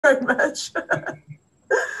very much.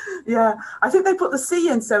 Yeah, I think they put the C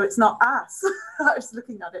in so it's not ass. I was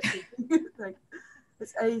looking at it thinking, like,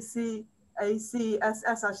 it's ACSS.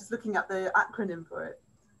 I was just looking at the acronym for it.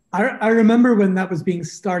 I remember when that was being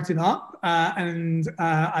started up, and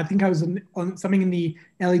I think I was on something in the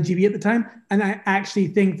LGB at the time, and I actually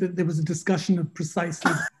think that there was a discussion of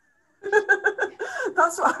precisely.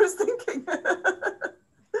 That's what I was thinking.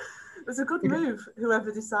 It was a good move,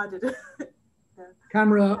 whoever decided it. Yeah.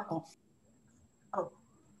 Camera off. Oh.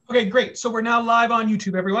 Okay, great. So we're now live on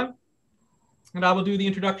YouTube, everyone. And I will do the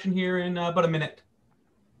introduction here in about a minute.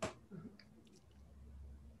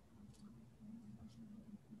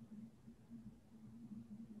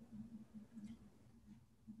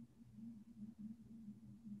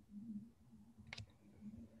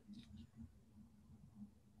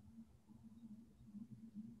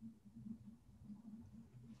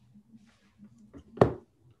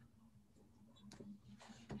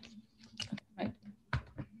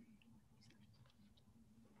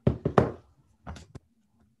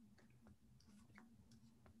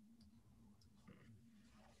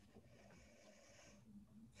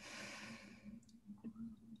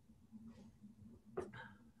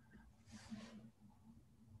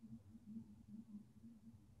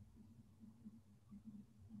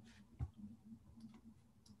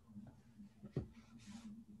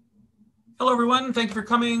 Hello, everyone. Thank you for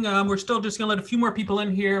coming. We're still just going to let a few more people in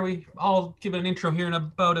here. I'll give an intro here in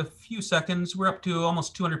about a few seconds. We're up to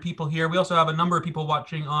almost 200 people here. We also have a number of people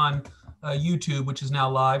watching on YouTube, which is now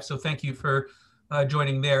live. So thank you for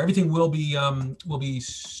joining there. Everything will be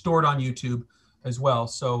stored on YouTube as well.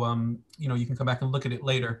 So you can come back and look at it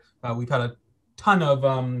later. We've had a ton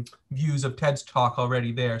of views of Ted's talk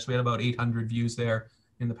already there. So we had about 800 views there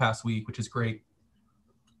in the past week, which is great.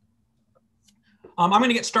 I'm going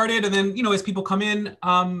to get started, and then, as people come in,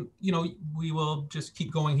 we will just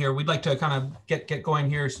keep going here. We'd like to kind of get going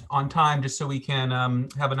here on time, just so we can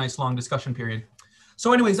have a nice long discussion period.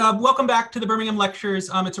 So anyways, welcome back to the Birmingham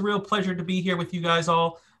Lectures. It's a real pleasure to be here with you guys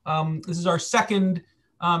all. This is our second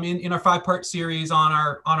in our 5-part series on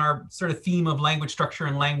our sort of theme of language structure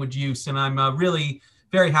and language use. And I'm really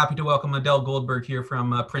very happy to welcome Adele Goldberg here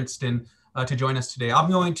from Princeton to join us today.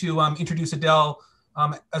 I'm going to introduce Adele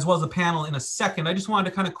as well as the panel in a second. I just wanted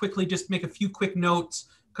to kind of quickly just make a few quick notes,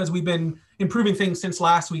 because we've been improving things since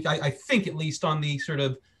last week, I think, at least on the sort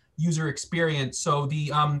of user experience. So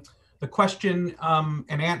the question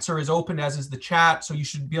and answer is open, as is the chat. So you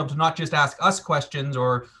should be able to not just ask us questions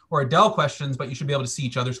or Adele questions, but you should be able to see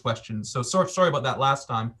each other's questions. So sorry about that last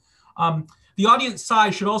time. The audience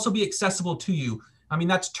size should also be accessible to you. I mean,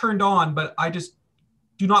 that's turned on, but I just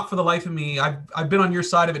do not, for the life of me, I've been on your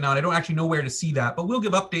side of it now, and I don't actually know where to see that, but we'll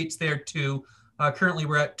give updates there too. Currently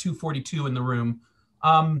we're at 242 in the room.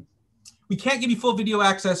 We can't give you full video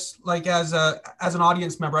access like as an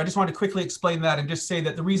audience member. I just wanted to quickly explain that and just say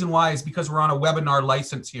that the reason why is because we're on a webinar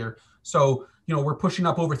license here. So, we're pushing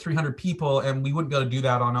up over 300 people, and we wouldn't be able to do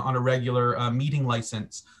that on a regular meeting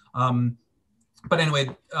license. But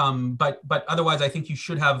anyway, but otherwise, I think you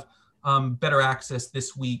should have better access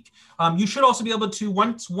this week. You should also be able to,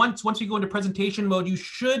 once you go into presentation mode, you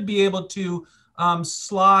should be able to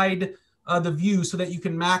slide the view so that you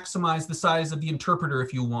can maximize the size of the interpreter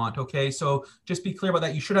if you want. Okay, so just be clear about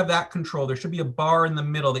that. You should have that control. There should be a bar in the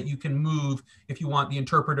middle that you can move if you want the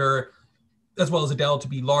interpreter, as well as Adele, to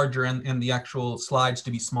be larger and the actual slides to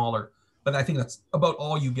be smaller. But I think that's about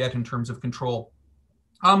all you get in terms of control.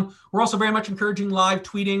 We're also very much encouraging live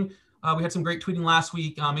tweeting. We had some great tweeting last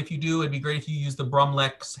week. If you do, it'd be great if you use the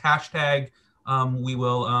Brumlex hashtag. We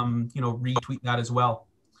will, retweet that as well.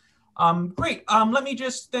 Great. Let me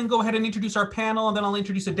just then go ahead and introduce our panel, and then I'll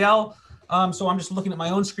introduce Adele. So I'm just looking at my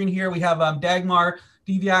own screen here. We have Dagmar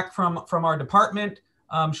Diviak from our department.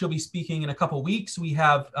 She'll be speaking in a couple weeks. We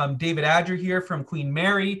have David Adger here from Queen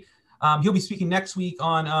Mary. He'll be speaking next week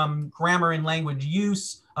on grammar and language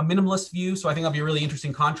use, a minimalist view. So I think that'll be a really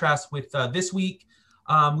interesting contrast with this week.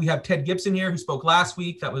 We have Ted Gibson here, who spoke last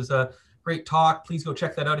week. That was a great talk. Please go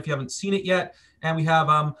check that out if you haven't seen it yet. And we have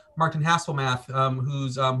Martin Hasselmath,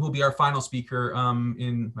 who'll be our final speaker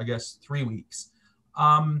in, I guess, 3 weeks.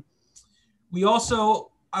 We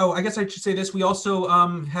also, I guess I should say this, we also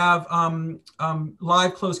have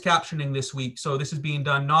live closed captioning this week. So this is being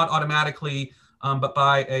done not automatically, but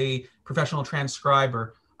by a professional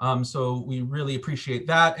transcriber. So we really appreciate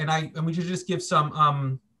that. And we should just give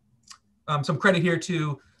some credit here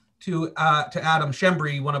to Adam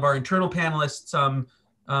Shembry, one of our internal panelists.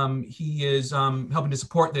 He is helping to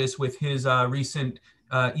support this with his recent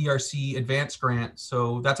ERC advanced grant.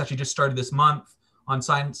 So that's actually just started this month on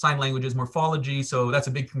sign languages morphology. So that's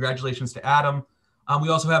a big congratulations to Adam. We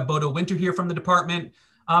also have Bodo Winter here from the department.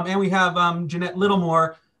 And we have Jeanette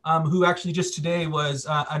Littlemore, who actually just today was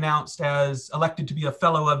announced as elected to be a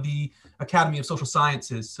fellow of the Academy of Social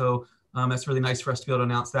Sciences. So that's really nice for us to be able to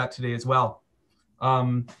announce that today as well.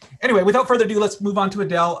 Anyway, without further ado, let's move on to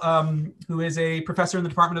Adele, who is a professor in the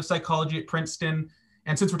Department of Psychology at Princeton.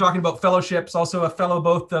 And since we're talking about fellowships, also a fellow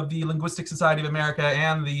both of the Linguistic Society of America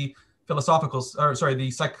and the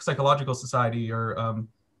Psychological Society, or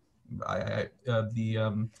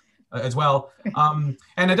as well. And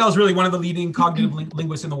Adele's really one of the leading cognitive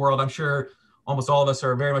linguists in the world. I'm sure almost all of us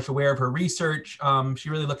are very much aware of her research. She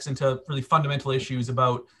really looks into really fundamental issues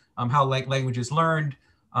about how language is learned,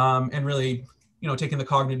 and really, taking the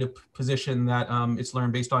cognitive position that it's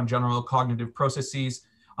learned based on general cognitive processes.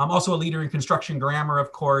 Also a leader in construction grammar,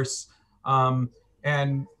 of course,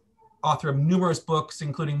 and author of numerous books,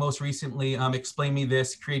 including most recently, Explain Me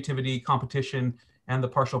This, Creativity, Competition, and the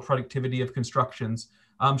Partial Productivity of Constructions.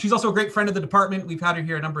 She's also a great friend of the department. We've had her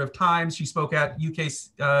here a number of times. She spoke at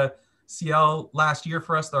UKCL last year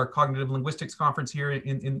for us, our Cognitive Linguistics Conference here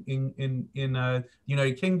in the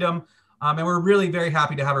United Kingdom. And we're really very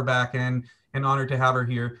happy to have her back and honored to have her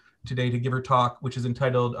here today to give her talk, which is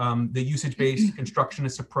entitled The Usage-Based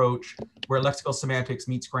Constructionist Approach, Where Lexical Semantics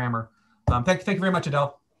Meets Grammar. Thank you very much,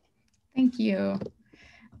 Adele. Thank you.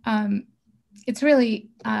 It's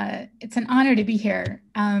really, it's an honor to be here.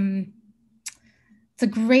 It's a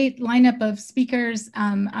great lineup of speakers.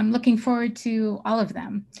 I'm looking forward to all of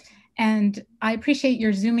them. And I appreciate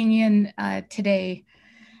your zooming in today.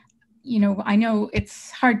 I know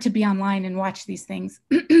it's hard to be online and watch these things.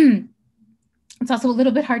 It's also a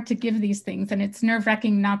little bit hard to give these things, and it's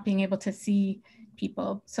nerve-wracking not being able to see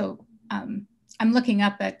people. So I'm looking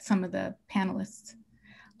up at some of the panelists.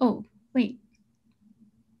 Oh, wait.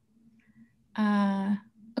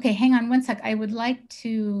 Okay, hang on one sec. I would like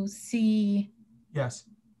to see. Yes,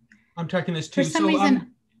 I'm checking this too. For some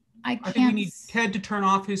reason, I think we need Ted to turn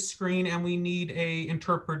off his screen, and we need a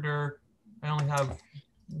interpreter. I only have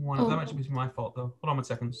one. That might be my fault, though. Hold on 1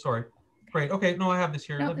 second. Sorry. Great. Okay. No, I have this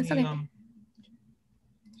here. No, Let me. okay.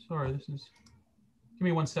 Sorry. This is. Give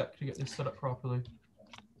me 1 sec to get this set up properly.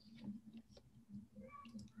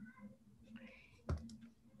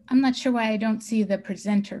 I'm not sure why I don't see the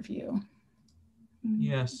presenter view.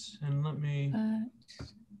 Yes, and let me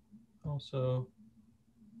also.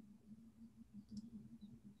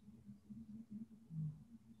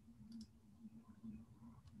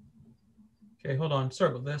 Okay, hold on.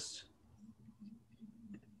 Sorry about this.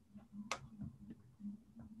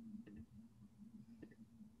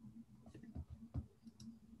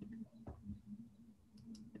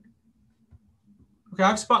 Okay,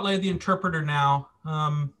 I've spotlighted the interpreter now.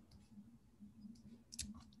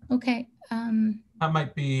 Okay. That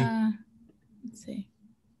might be. Let's see.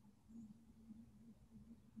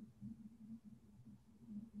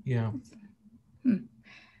 Yeah.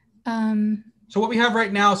 So what we have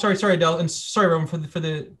right now, sorry, Adele, and sorry, everyone, for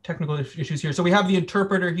the technical issues here. So we have the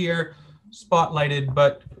interpreter here spotlighted,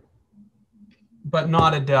 but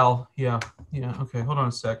not Adele. Yeah. Okay, hold on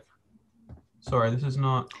a sec. Sorry, this is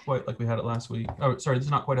not quite like we had it last week. Oh, sorry, this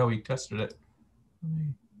is not quite how we tested it.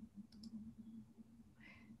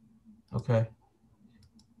 Okay.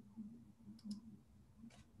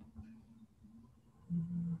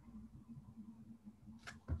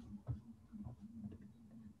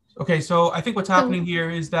 Okay, so I think what's happening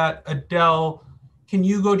here is that Adele, can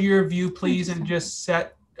you go to your view, please, and just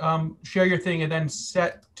set, share your thing and then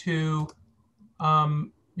set to,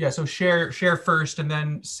 yeah, so share first and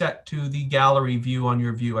then set to the gallery view on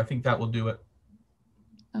your view. I think that will do it.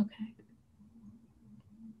 Okay.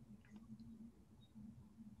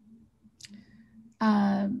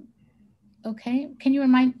 Okay, can you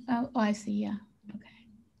remind, oh, I see, yeah, okay.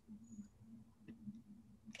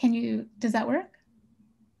 Does that work?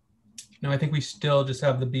 No, I think we still just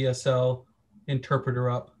have the BSL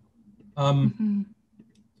interpreter up.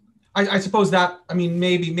 I suppose that, I mean,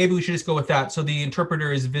 maybe we should just go with that. So the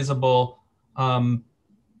interpreter is visible,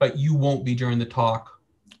 but you won't be during the talk.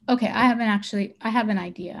 Okay, I have an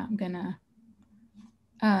idea. I'm gonna,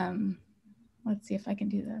 let's see if I can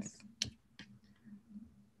do this.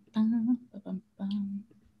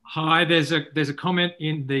 Hi, there's a comment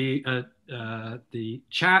in the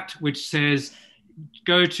chat which says,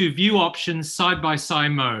 go to view options side-by-side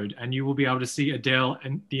mode, and you will be able to see Adele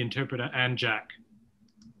and the interpreter and Jack.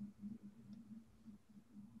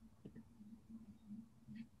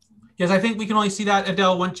 Yes, I think we can only see that,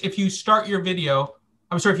 Adele, once if you start your video.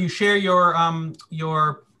 I'm sorry, if you share your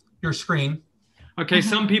screen. Okay,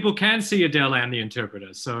 some people can see Adele and the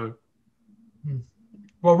interpreter, so.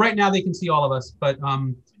 Well, right now they can see all of us, but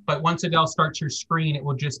But once Adele starts your screen, it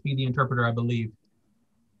will just be the interpreter, I believe.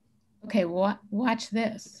 Okay, watch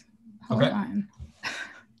this. Hold on.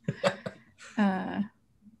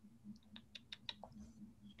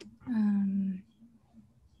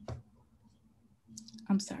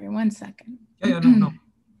 I'm sorry, 1 second. Yeah, no.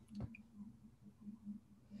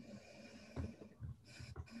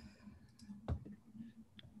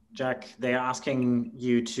 Jack, they're asking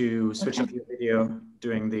you to switch off your video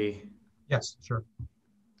doing the... Yes, sure.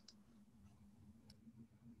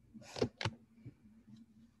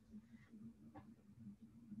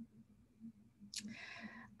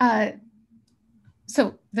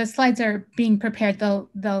 So the slides are being prepared.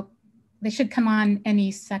 They should come on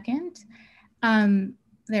any second.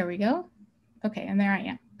 There we go. Okay, and there I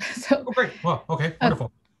am. So great. Well, okay,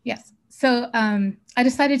 wonderful. Yes. So I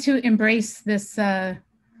decided to embrace this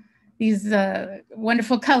these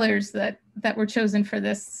wonderful colors that were chosen for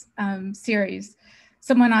this series.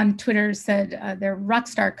 Someone on Twitter said they're rock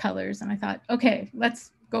star colors, and I thought, okay,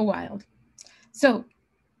 let's go wild. So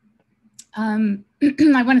I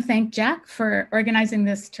want to thank Jack for organizing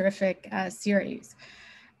this terrific series.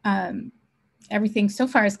 Everything so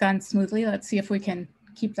far has gone smoothly. Let's see if we can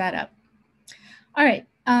keep that up. All right.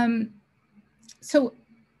 So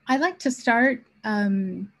I like to start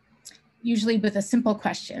usually with a simple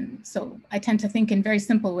question. So I tend to think in very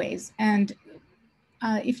simple ways. And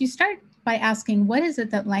if you start by asking, what is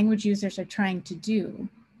it that language users are trying to do?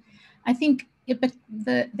 I think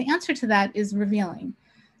the answer to that is revealing.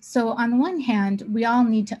 So on the one hand, we all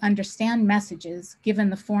need to understand messages given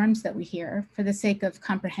the forms that we hear for the sake of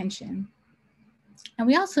comprehension. And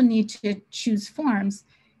we also need to choose forms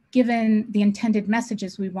given the intended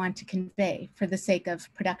messages we want to convey for the sake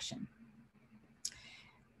of production.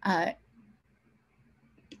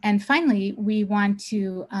 And finally, we want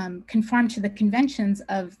to conform to the conventions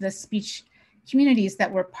of the speech communities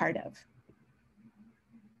that we're part of.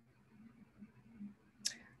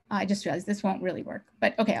 I just realized this won't really work,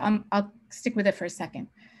 but okay, I'll stick with it for a second.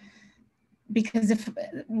 Because if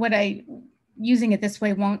using it this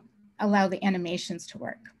way won't allow the animations to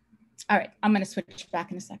work. All right, I'm gonna switch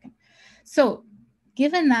back in a second. So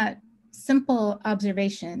given that simple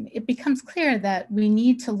observation, it becomes clear that we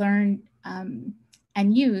need to learn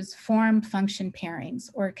and use form-function pairings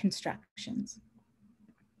or constructions.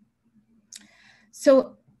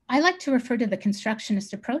 So I like to refer to the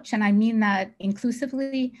constructionist approach, and I mean that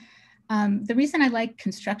inclusively. The reason I like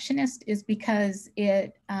constructionist is because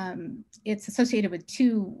it's associated with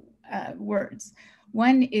two words.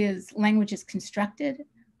 One is language is constructed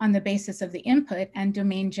on the basis of the input and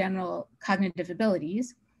domain general cognitive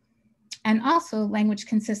abilities. And also language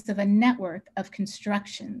consists of a network of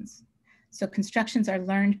constructions. So constructions are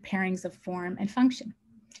learned pairings of form and function.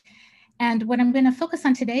 And what I'm going to focus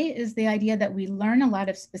on today is the idea that we learn a lot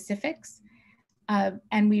of specifics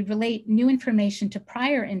and we relate new information to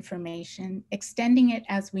prior information, extending it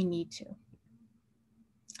as we need to.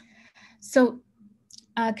 So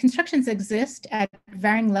constructions exist at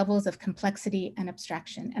varying levels of complexity and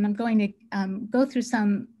abstraction. And I'm going to go through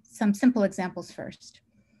some simple examples first.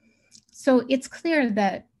 So it's clear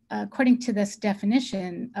that according to this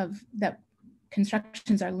definition of that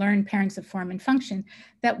constructions are learned pairings of form and function,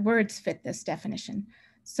 that words fit this definition.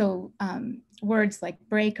 So words like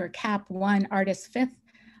break or cap, one, artist, fifth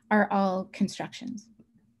are all constructions.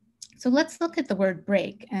 So let's look at the word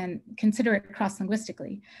break and consider it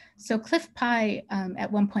cross-linguistically. So Cliff Pye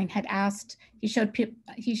at one point had asked, he showed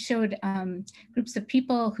groups of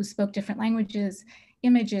people who spoke different languages,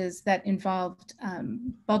 images that involved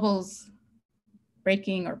bubbles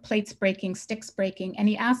breaking or plates breaking, sticks breaking, and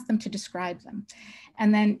he asked them to describe them.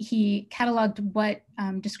 And then he cataloged what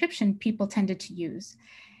description people tended to use.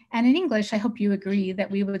 And in English, I hope you agree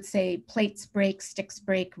that we would say plates break, sticks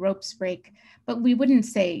break, ropes break, but we wouldn't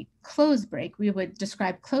say clothes break. We would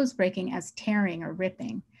describe clothes breaking as tearing or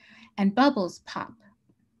ripping, and bubbles pop.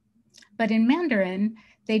 But in Mandarin,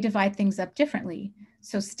 they divide things up differently.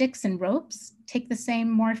 So sticks and ropes take the same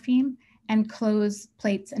morpheme, and clothes,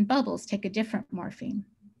 plates, and bubbles take a different morpheme.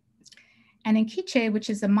 And in Quiche, which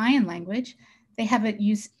is a Mayan language, they have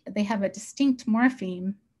a distinct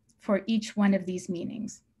morpheme for each one of these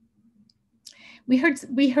meanings.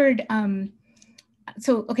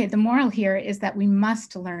 So okay, the moral here is that we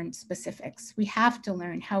must learn specifics. We have to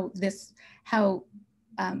learn how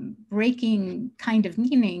breaking kind of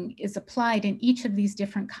meaning is applied in each of these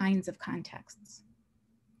different kinds of contexts.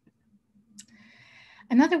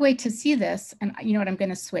 Another way to see this, and you know what, I'm going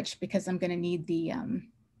to switch because I'm going to need the,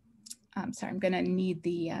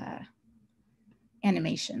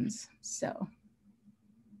 animations. So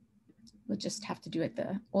we'll just have to do it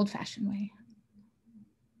the old-fashioned way.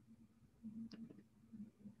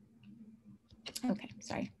 Okay,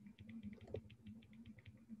 sorry.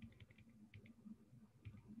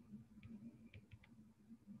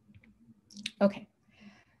 Okay.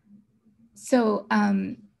 So,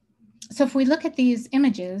 so if we look at these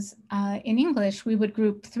images, in English, we would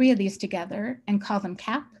group 3 of these together and call them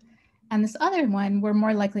cap. And this other one, we're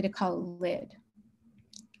more likely to call lid.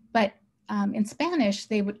 But in Spanish,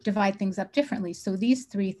 they would divide things up differently. So these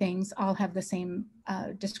 3 things all have the same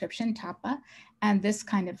description, tapa, and this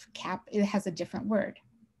kind of cap, it has a different word.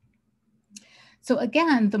 So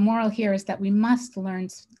again, the moral here is that we must learn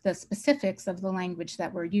the specifics of the language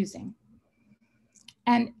that we're using.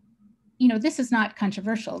 And you know, this is not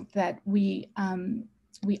controversial, that we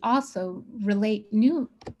also relate new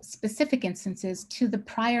specific instances to the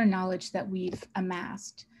prior knowledge that we've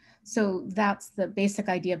amassed. So that's the basic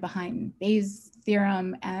idea behind Bayes'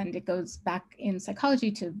 theorem, and it goes back in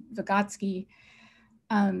psychology to Vygotsky.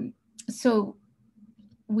 So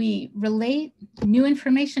we relate new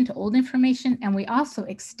information to old information, and we also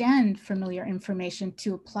extend familiar information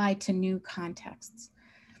to apply to new contexts.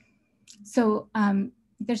 So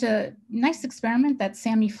there's a nice experiment that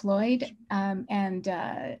Sammy Floyd and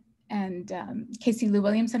Casey Lou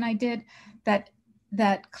Williams and I did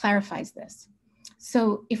that clarifies this.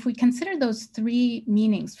 So if we consider those 3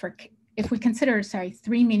 meanings for, if we consider, sorry,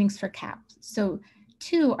 3 meanings for cap, so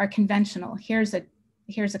 2 are conventional. Here's a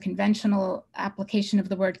conventional application of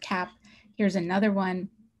the word cap. Here's another one.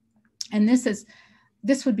 And this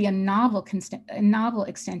would be a novel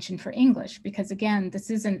extension for English, because again,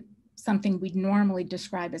 this isn't something we'd normally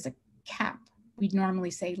describe as a cap. We'd normally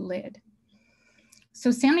say lid. So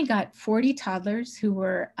Sammy got 40 toddlers who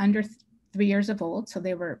were under 3 years of old, so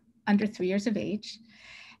they were under 3 years of age.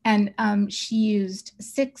 And she used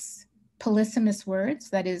 6 polysemous words,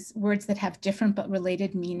 that is, words that have different but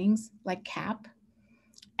related meanings, like cap.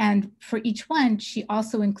 And for each one, she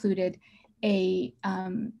also included a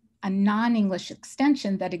non-English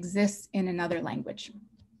extension that exists in another language.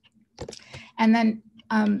 And then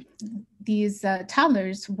these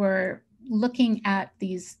toddlers were looking at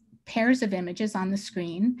these pairs of images on the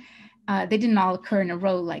screen. They didn't all occur in a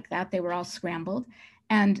row like that. They were all scrambled.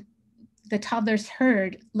 And the toddlers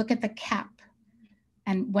heard, look at the cap.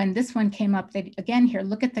 And when this one came up, they'd again hear,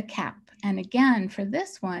 look at the cap. And again, for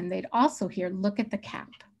this one, they'd also hear, look at the cap.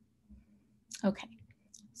 Okay,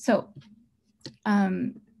 so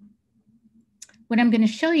what I'm going to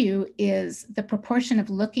show you is the proportion of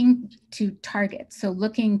looking to target. So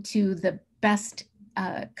looking to the best,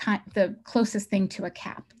 the closest thing to a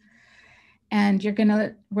cap. And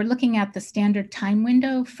we're looking at the standard time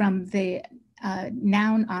window from the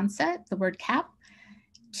noun onset, the word cap,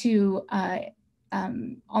 to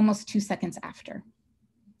almost 2 seconds after.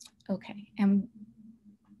 Okay, and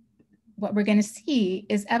what we're going to see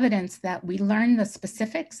is evidence that we learn the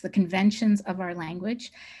specifics, the conventions of our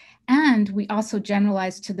language, and we also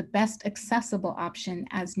generalize to the best accessible option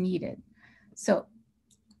as needed. So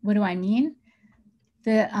what do I mean?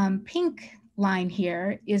 The pink line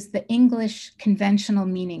here is the English conventional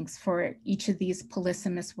meanings for each of these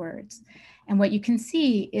polysemous words. And what you can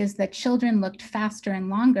see is that children looked faster and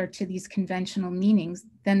longer to these conventional meanings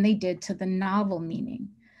than they did to the novel meaning,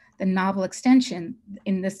 the novel extension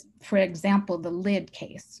in this, for example, the lid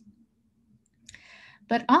case.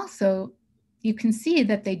 But also, you can see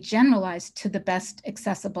that they generalized to the best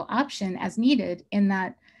accessible option as needed, in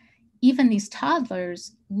that even these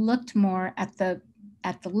toddlers looked more at the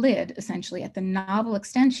lid, essentially at the novel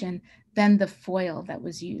extension, than the foil that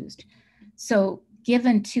was used. So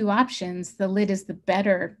given 2 options, the lid is the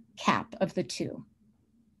better cap of the 2.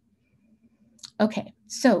 Okay,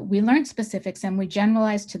 so we learned specifics and we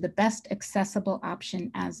generalized to the best accessible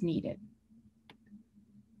option as needed.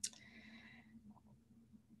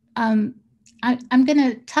 I'm going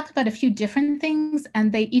to talk about a few different things,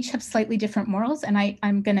 and they each have slightly different morals, and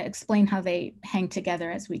I'm going to explain how they hang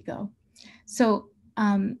together as we go. So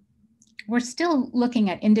we're still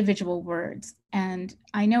looking at individual words, and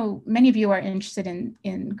I know many of you are interested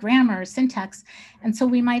in grammar or syntax, and so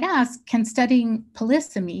we might ask, can studying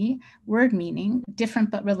polysemy, word meaning,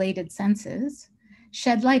 different but related senses,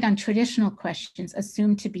 shed light on traditional questions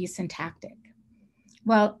assumed to be syntactic?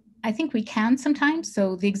 Well, I think we can sometimes.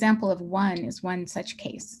 So the example of one is one such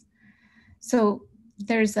case. So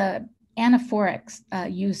there's a anaphoric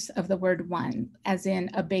use of the word one, as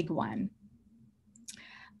in a big one.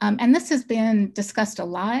 And this has been discussed a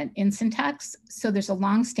lot in syntax. So there's a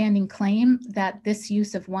long-standing claim that this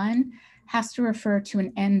use of one has to refer to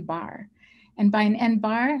an N bar. And by an N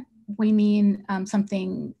bar, we mean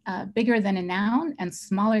something bigger than a noun and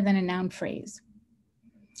smaller than a noun phrase.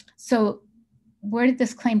 So where did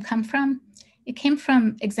this claim come from? It came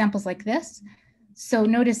from examples like this. So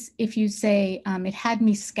notice if you say, it had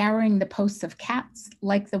me scouring the posts of cats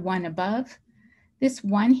like the one above, this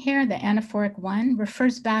one here, the anaphoric one,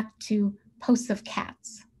 refers back to posts of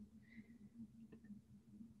cats.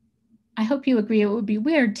 I hope you agree it would be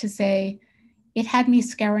weird to say, it had me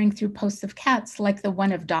scouring through posts of cats like the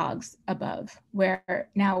one of dogs above, where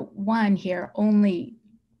now one here only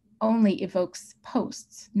evokes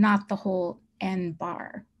posts, not the whole N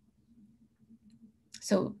bar.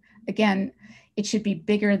 So again, it should be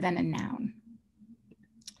bigger than a noun.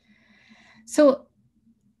 So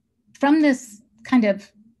from this kind of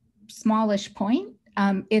smallish point,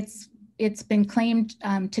 it's been claimed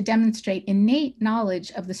to demonstrate innate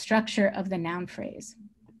knowledge of the structure of the noun phrase.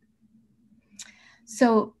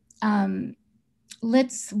 So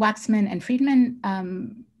Litz, Waxman, and Friedman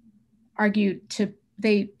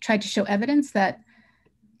they tried to show evidence that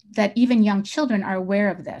even young children are aware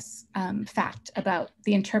of this fact about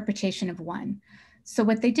the interpretation of one. So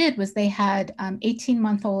what they did was they had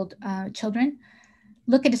 18-month-old children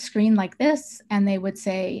look at a screen like this, and they would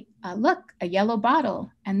say, look, a yellow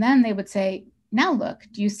bottle. And then they would say, now look,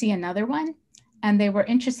 do you see another one? And they were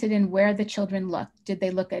interested in where the children looked. Did they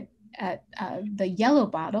look at the yellow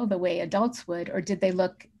bottle the way adults would, or did they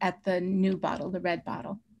look at the new bottle, the red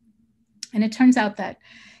bottle? And it turns out that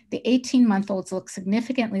the 18-month-olds look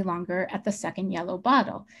significantly longer at the second yellow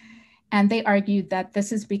bottle. And they argued that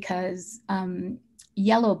this is because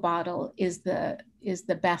yellow bottle is the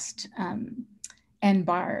best N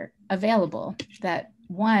bar available, that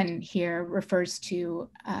one here refers to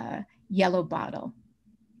yellow bottle.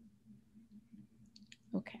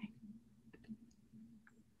 Okay.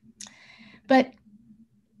 But,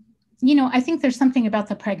 you know, I think there's something about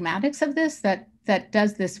the pragmatics of this that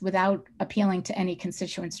does this without appealing to any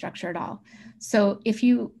constituent structure at all. So if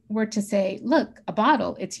you were to say, look, a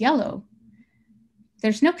bottle, it's yellow,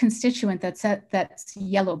 there's no constituent that's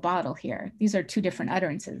yellow bottle here. These are two different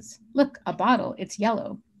utterances. Look, a bottle, it's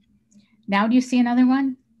yellow. Now do you see another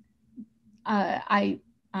one?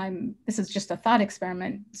 This is just a thought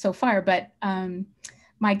experiment so far, but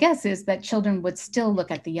my guess is that children would still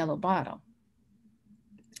look at the yellow bottle.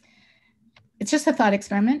 It's just a thought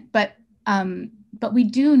experiment, but we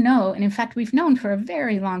do know, and in fact, we've known for a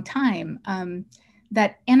very long time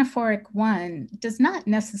that anaphoric one does not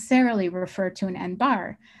necessarily refer to an N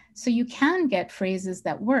bar. So you can get phrases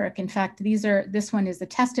that work. In fact, this one is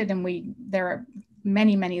attested, and there are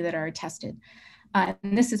many, many that are attested. And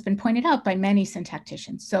this has been pointed out by many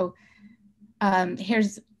syntacticians. So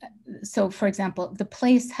so for example, the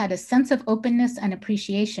place had a sense of openness and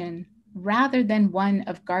appreciation rather than one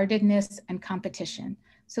of guardedness and competition.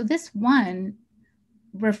 So this one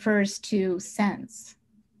refers to sense,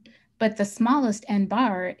 but the smallest N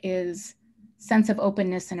bar is sense of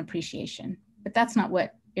openness and appreciation, but that's not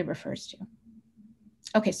what it refers to.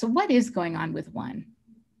 Okay, so what is going on with one?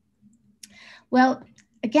 Well,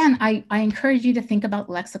 again, I encourage you to think about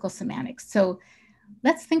lexical semantics. So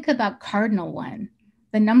let's think about cardinal one,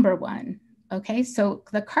 the number one, okay? So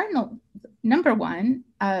the cardinal number one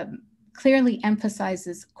clearly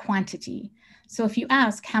emphasizes quantity. So if you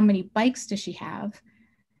ask how many bikes does she have,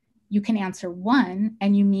 you can answer one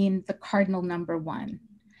and you mean the cardinal number one.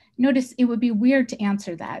 Notice it would be weird to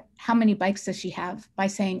answer that, how many bikes does she have, by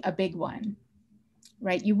saying a big one,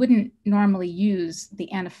 right? You wouldn't normally use the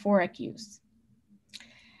anaphoric use.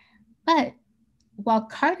 But while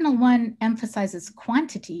cardinal one emphasizes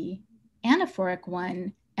quantity, anaphoric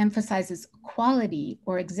one emphasizes quality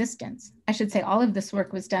or existence. I should say all of this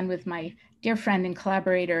work was done with my dear friend and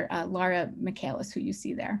collaborator, Laura Michaelis, who you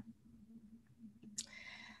see there.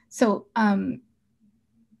 So,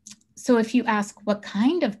 so if you ask what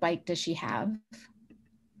kind of bike does she have,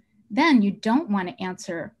 then you don't want to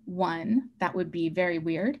answer one. That would be very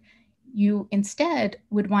weird. You instead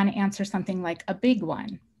would want to answer something like a big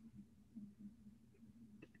one.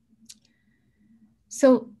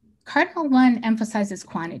 So cardinal one emphasizes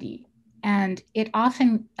quantity, and it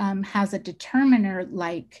often has a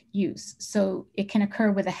determiner-like use. So it can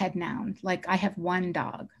occur with a head noun, like I have one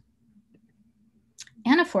dog.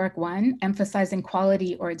 Anaphoric one, emphasizing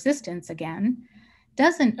quality or existence again,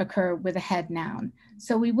 doesn't occur with a head noun.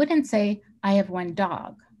 So we wouldn't say, I have one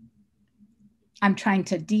dog. I'm trying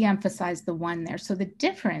to de-emphasize the one there. So the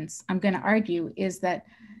difference, I'm going to argue, is that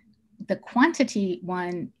the quantity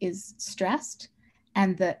one is stressed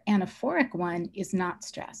and the anaphoric one is not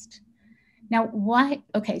stressed. Now, why?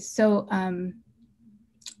 Okay, so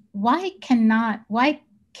why can't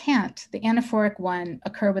the anaphoric one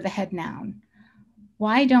occur with a head noun?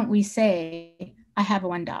 Why don't we say, I have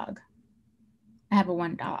one dog? I have a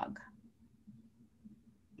one dog.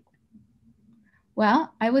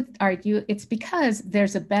 Well, I would argue it's because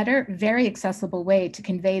there's a better, very accessible way to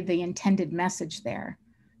convey the intended message there.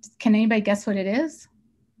 Can anybody guess what it is?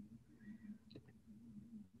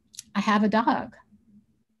 I have a dog.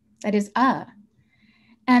 That is a.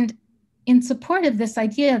 And in support of this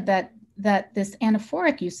idea that this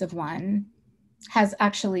anaphoric use of one has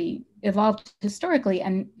actually evolved historically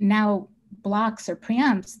and now blocks or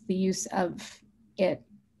preempts the use of it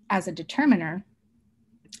as a determiner,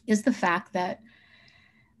 is the fact that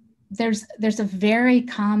there's a very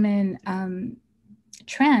common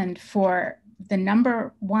trend for the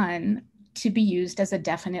number one to be used as a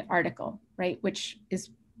definite article, right? Which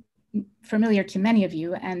is familiar to many of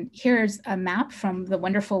you. And here's a map from the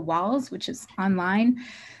wonderful Walls, which is online.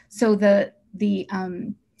 So the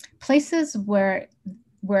places where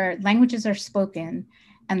languages are spoken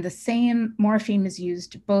and the same morpheme is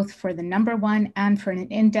used both for the number one and for an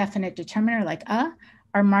indefinite determiner like a,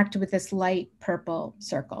 are marked with this light purple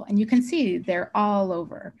circle. And you can see they're all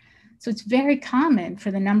over. So it's very common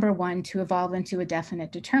for the number one to evolve into a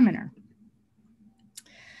definite determiner.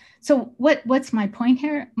 So what's my point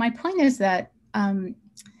here? My point is that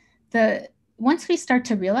once we start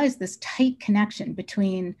to realize this tight connection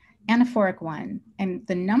between anaphoric one and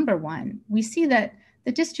the number one, we see that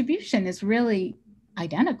the distribution is really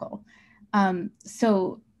identical. When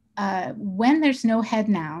there's no head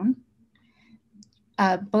noun,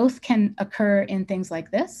 both can occur in things like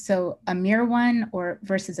this. So a mere one or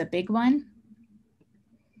versus a big one.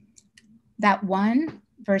 That one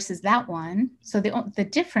versus that one. So the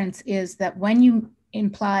difference is that when you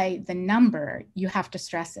imply the number, you have to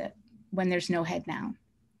stress it when there's no head noun.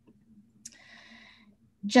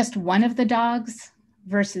 Just one of the dogs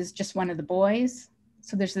versus just one of the boys.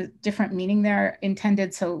 So there's a different meaning there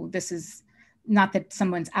intended. So this is not that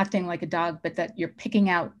someone's acting like a dog, but that you're picking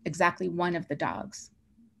out exactly one of the dogs.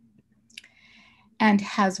 And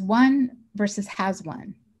has one versus has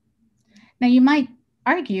one. Now you might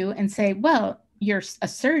argue and say, well, you're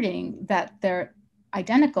asserting that they're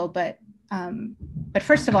identical, but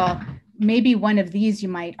first of all, maybe one of these, you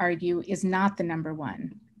might argue, is not the number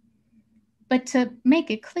one. But to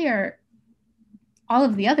make it clear, all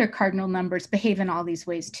of the other cardinal numbers behave in all these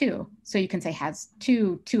ways too. So you can say has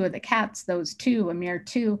two of the cats, those two, a mere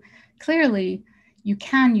two. Clearly, you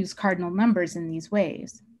can use cardinal numbers in these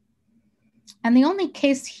ways. And the only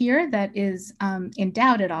case here that is in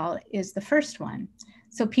doubt at all is the first one.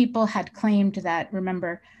 So people had claimed that,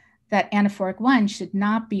 remember, that anaphoric one should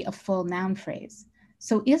not be a full noun phrase.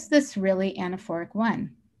 So is this really anaphoric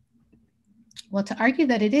one? Well, to argue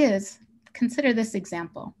that it is, consider this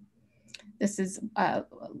example. This is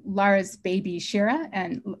Lara's baby, Shira,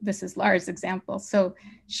 and this is Lara's example. So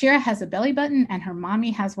Shira has a belly button and her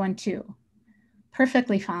mommy has one too.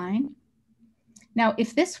 Perfectly fine. Now,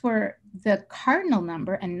 if this were the cardinal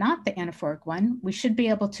number and not the anaphoric one, we should be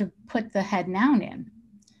able to put the head noun in.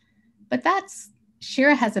 But that's,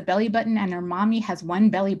 Shira has a belly button and her mommy has one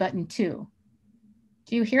belly button too.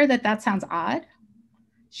 Do you hear that that sounds odd?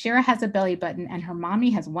 Shira has a belly button and her mommy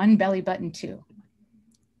has one belly button too.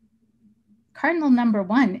 Cardinal number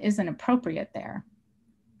one isn't appropriate there.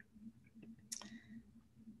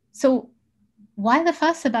 So why the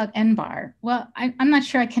fuss about n-bar? Well, I'm not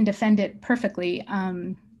sure I can defend it perfectly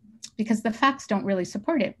because the facts don't really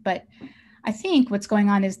support it. But I think what's going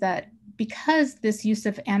on is that because this use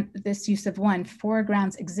of one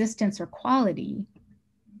foregrounds existence or quality,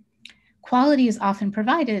 quality is often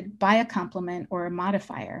provided by a complement or a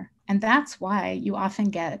modifier. And that's why you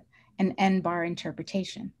often get an n-bar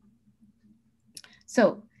interpretation.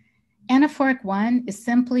 So anaphoric one is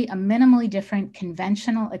simply a minimally different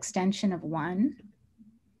conventional extension of one.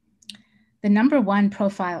 The number one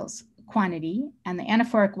profiles quantity and the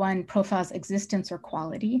anaphoric one profiles existence or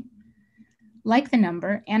quality. Like the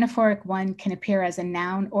number, anaphoric one can appear as a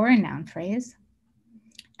noun or a noun phrase.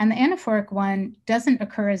 And the anaphoric one doesn't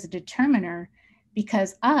occur as a determiner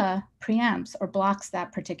because a preempts or blocks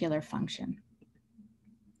that particular function.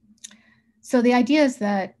 So the idea is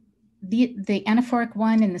that the anaphoric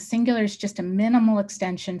one in the singular is just a minimal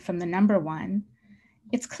extension from the number one.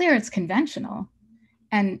 It's clear it's conventional.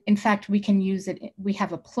 And in fact, we can use it, we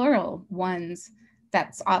have a plural ones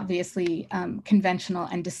that's obviously conventional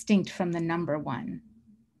and distinct from the number one.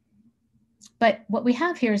 But what we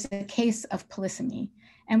have here is a case of polysemy.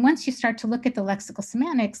 And once you start to look at the lexical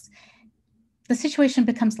semantics, the situation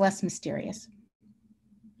becomes less mysterious.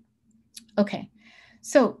 Okay,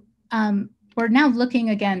 so we're now looking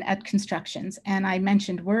again at constructions, and I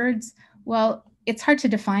mentioned words. Well, it's hard to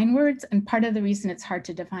define words, and part of the reason it's hard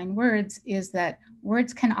to define words is that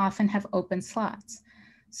words can often have open slots.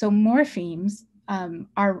 So morphemes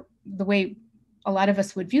are the way a lot of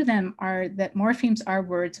us would view them are that morphemes are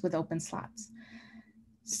words with open slots.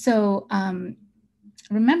 So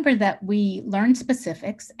remember that we learn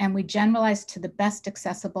specifics and we generalize to the best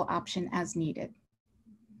accessible option as needed.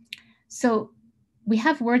 So we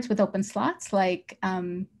have words with open slots like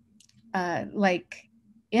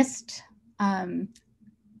ist,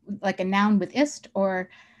 like a noun with ist, or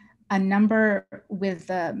a number with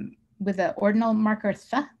an ordinal marker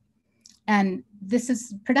th. And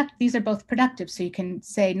these are both productive. So you can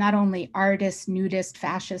say not only artist, nudist,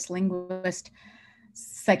 fascist, linguist,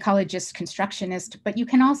 psychologist, constructionist, but you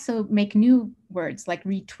can also make new words like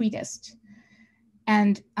retweetist.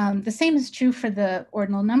 And the same is true for the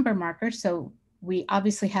ordinal number marker. So we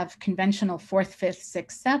obviously have conventional 4th, 5th,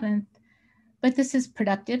 6th, 7th, but this is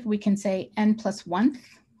productive. We can say n plus 1th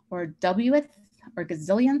or wth or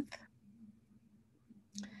gazillionth.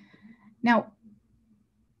 Now,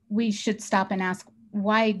 we should stop and ask,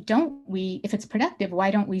 why don't we, if it's productive,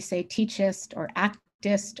 why don't we say teachist or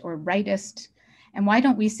actist or writist? And why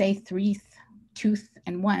don't we say 3th, 2th,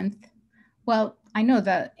 and 1th? Well, I know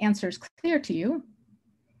the answer is clear to you.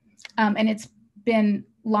 And it's been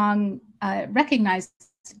long recognized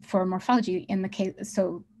for morphology in the case,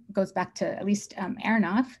 so it goes back to at least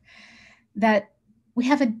Aronoff, that we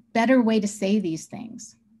have a better way to say these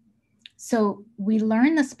things. So we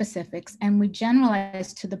learn the specifics and we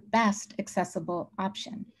generalize to the best accessible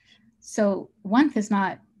option. So 1th is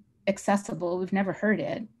not accessible, we've never heard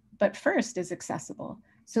it, but 1st is accessible.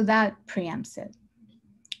 So that preempts it.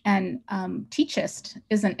 And teachist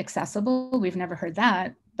isn't accessible, we've never heard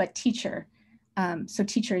that, but teacher. So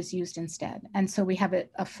teacher is used instead. And so we have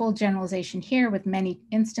a full generalization here with many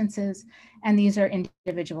instances, and these are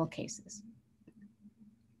individual cases.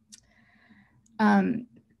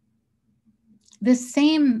 This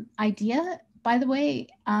same idea, by the way,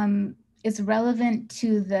 is relevant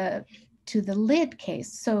to the lid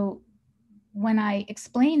case. So when I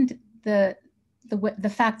explained the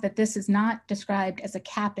fact that this is not described as a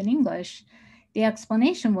cap in English, the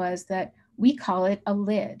explanation was that we call it a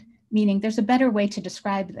lid, meaning there's a better way to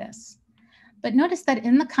describe this. But notice that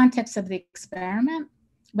in the context of the experiment,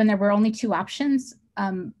 when there were only 2 options,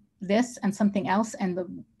 this and something else, and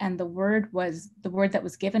the word that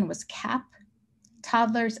was given was cap,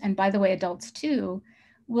 toddlers, and by the way, adults too,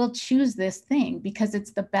 will choose this thing because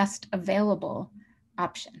it's the best available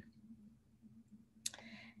option.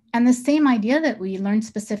 And the same idea that we learn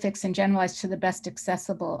specifics and generalize to the best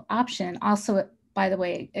accessible option also, by the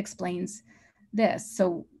way, explains this.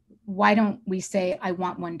 So why don't we say, I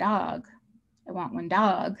want one dog? I want one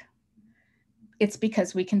dog. It's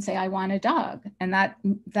because we can say, I want a dog. And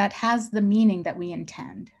that has the meaning that we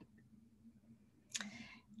intend.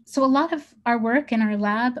 So a lot of our work in our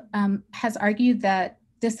lab has argued that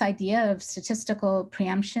this idea of statistical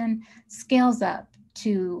preemption scales up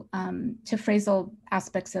to phrasal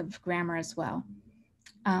aspects of grammar as well.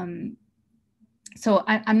 So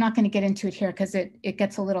I'm not going to get into it here because it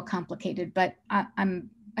gets a little complicated, but I'm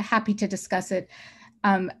happy to discuss it.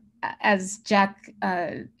 As Jack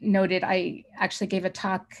noted, I actually gave a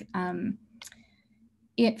talk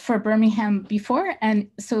for Birmingham before. And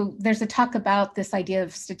so there's a talk about this idea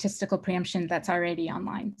of statistical preemption that's already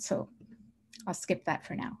online. So I'll skip that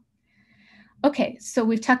for now. Okay, so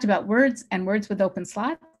we've talked about words and words with open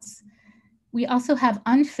slots. We also have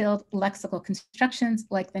unfilled lexical constructions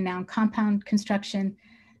like the noun compound construction.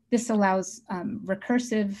 This allows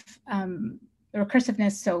recursiveness.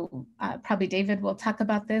 So probably David will talk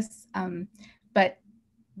about this, but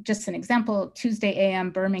just an example, Tuesday AM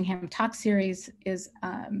Birmingham talk series is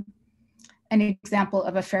an example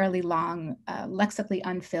of a fairly long lexically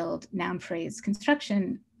unfilled noun phrase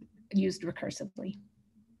construction used recursively.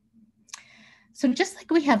 So just like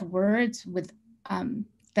we have words with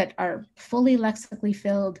that are fully lexically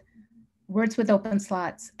filled, words with open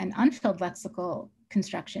slots, and unfilled lexical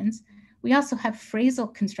constructions, we also have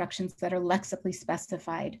phrasal constructions that are lexically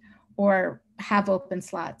specified or have open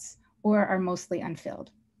slots or are mostly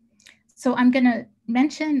unfilled. So I'm going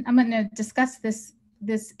to discuss this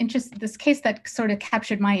case that sort of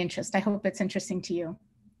captured my interest. I hope it's interesting to you.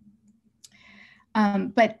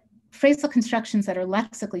 But phrasal constructions that are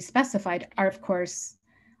lexically specified are, of course,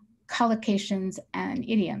 collocations and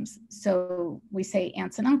idioms. So we say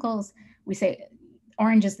aunts and uncles, we say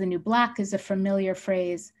orange is the new black is a familiar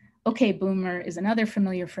phrase, okay boomer is another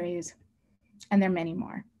familiar phrase, and there are many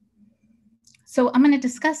more. So I'm going to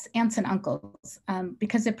discuss aunts and uncles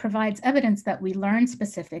because it provides evidence that we learn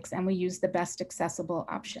specifics and we use the best accessible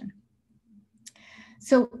option.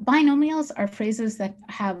 So binomials are phrases that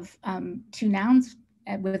have 2 nouns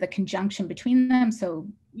with a conjunction between them. So,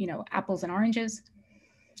 apples and oranges.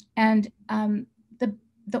 And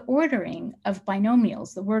the ordering of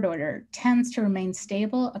binomials, the word order, tends to remain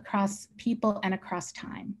stable across people and across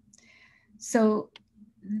time. So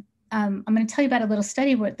I'm going to tell you about a little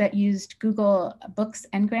study that used Google Books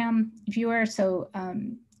Ngram Viewer. So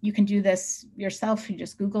you can do this yourself. You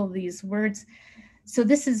just Google these words. So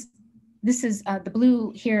this is the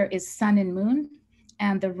blue here is sun and moon,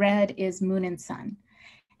 and the red is moon and sun.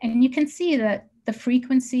 And you can see that the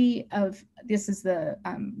frequency of, this is the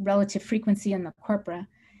relative frequency in the corpora.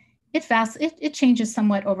 It changes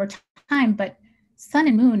somewhat over time, but sun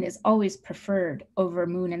and moon is always preferred over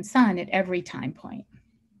moon and sun at every time point.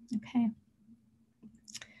 Okay.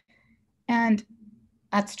 And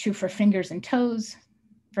that's true for fingers and toes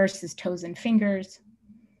versus toes and fingers.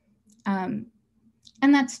 And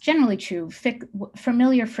that's generally true.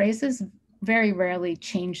 Familiar phrases very rarely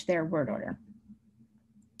change their word order.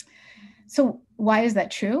 So why is that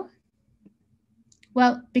true?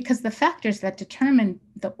 Well, because the factors that determine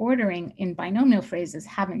the ordering in binomial phrases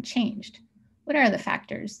haven't changed. What are the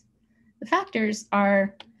factors? The factors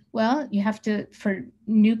are, well, you have to, for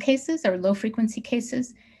new cases or low frequency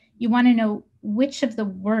cases, you want to know which of the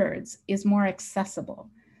words is more accessible.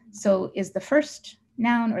 So is the first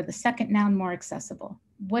noun or the second noun more accessible?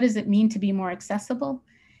 What does it mean to be more accessible?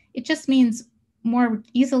 It just means more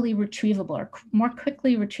easily retrievable or more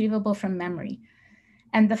quickly retrievable from memory.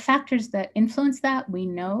 And the factors that influence that, we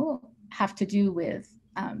know, have to do with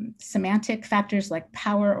semantic factors like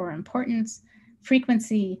power or importance,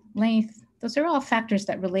 frequency, length. Those are all factors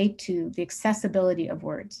that relate to the accessibility of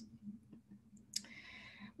words.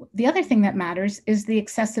 The other thing that matters is the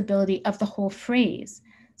accessibility of the whole phrase.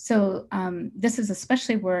 So this is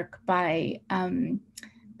especially work by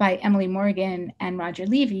Emily Morgan and Roger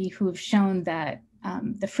Levy, who have shown that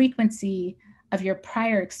the frequency of your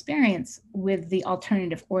prior experience with the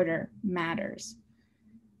alternative order matters.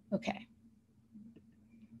 Okay.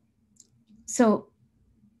 So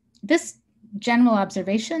this general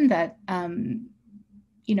observation that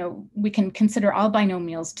we can consider all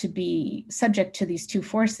binomials to be subject to these two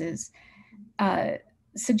forces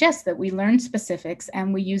suggests that we learn specifics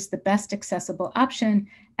and we use the best accessible option,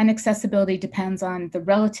 and accessibility depends on the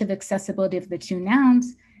relative accessibility of the two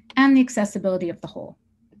nouns and the accessibility of the whole.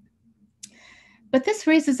 But this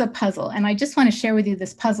raises a puzzle, and I just want to share with you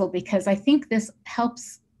this puzzle because I think this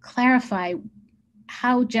helps clarify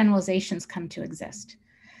how generalizations come to exist.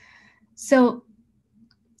 So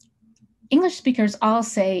English speakers all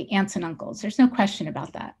say aunts and uncles. There's no question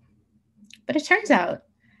about that. But it turns out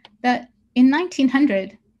that in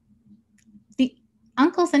 1900, the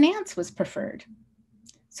uncles and aunts was preferred.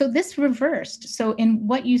 So this reversed. So in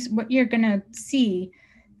what you're going to see,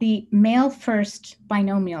 the male first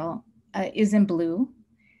binomial is in blue,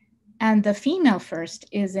 and the female first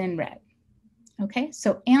is in red. Okay,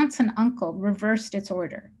 so aunts and uncle reversed its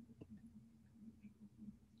order.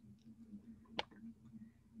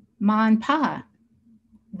 Ma and pa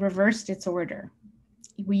reversed its order.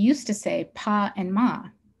 We used to say pa and ma.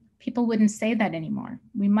 People wouldn't say that anymore.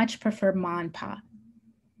 We much prefer ma and pa.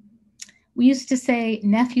 We used to say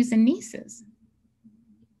nephews and nieces.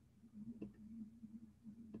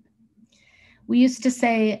 We used to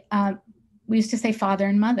say father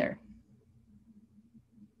and mother,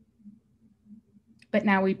 but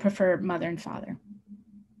now we prefer mother and father.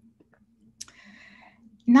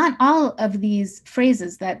 Not all of these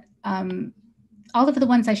phrases that, all of the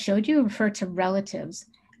ones I showed you refer to relatives,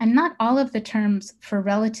 and not all of the terms for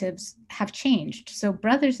relatives have changed. So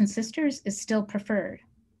brothers and sisters is still preferred.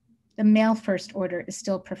 The male first order is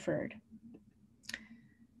still preferred.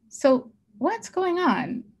 So what's going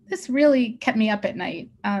on? This really kept me up at night.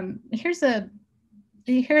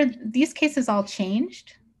 These cases all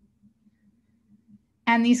changed,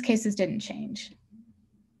 and these cases didn't change.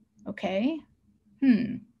 Okay.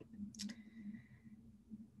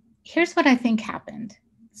 Here's what I think happened.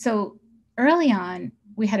 So early on,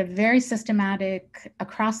 we had a very systematic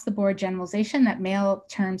across the board generalization that male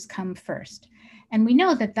terms come first. And we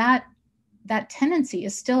know that tendency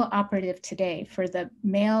is still operative today for the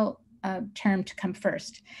male term to come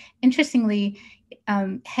first. Interestingly,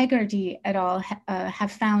 Hegarty et al.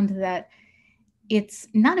 Have found that it's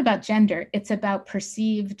not about gender, it's about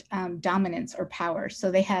perceived dominance or power.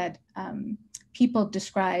 So they had people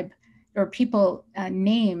describe or people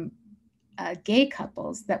name gay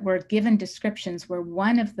couples that were given descriptions where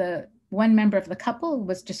one member of the couple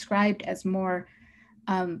was described as more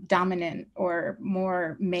dominant or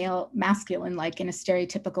more masculine, like in a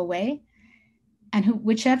stereotypical way. And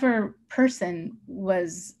whichever person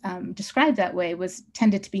was described that way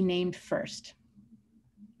tended to be named first.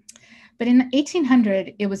 But in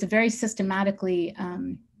 1800, it was a very systematically,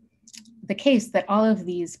 the case that all of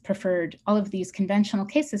these conventional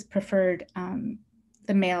cases preferred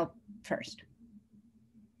the male first.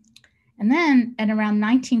 And then at around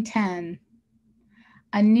 1910,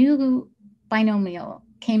 a new binomial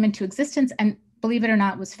came into existence, and believe it or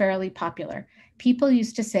not, was fairly popular. People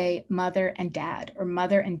used to say mother and dad, or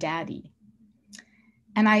mother and daddy.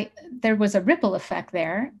 And there was a ripple effect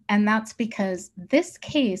there, and that's because this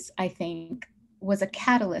case, I think, was a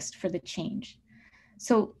catalyst for the change.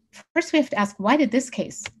 So first we have to ask, why did this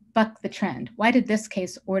case buck the trend? Why did this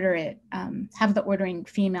case have the ordering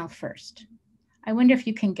female first? I wonder if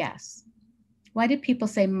you can guess. Why did people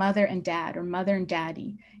say mother and dad, or mother and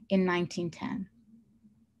daddy in 1910?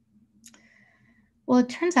 Well, it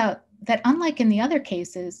turns out that unlike in the other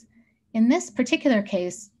cases, in this particular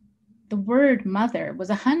case, the word mother was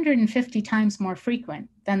 150 times more frequent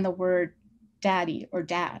than the word daddy or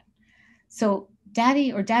dad. So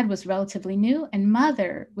daddy or dad was relatively new, and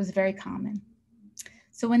mother was very common.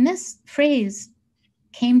 So when this phrase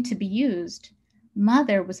came to be used,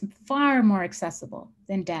 mother was far more accessible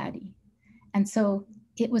than daddy. And so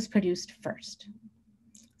it was produced first.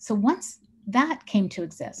 So once that came to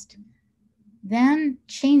exist, then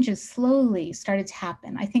changes slowly started to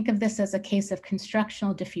happen. I think of this as a case of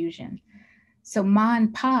constructional diffusion. So ma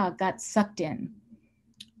and pa got sucked in.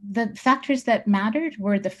 The factors that mattered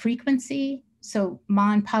were the frequency. So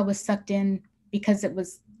ma and pa was sucked in because it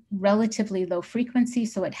was relatively low frequency,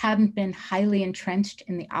 so it hadn't been highly entrenched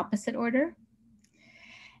in the opposite order.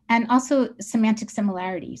 And also semantic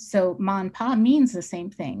similarity. So ma and pa means the same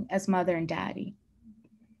thing as mother and daddy.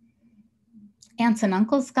 Aunts and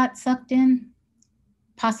uncles got sucked in,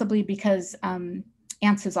 possibly because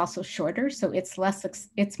aunts is also shorter, so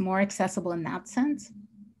it's more accessible in that sense.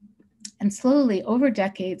 And slowly, over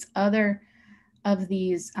decades, other of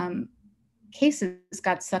these cases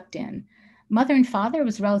got sucked in. Mother and father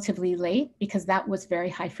was relatively late because that was very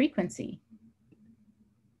high frequency.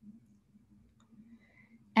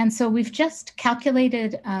 And so we've just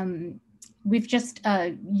calculated, we've just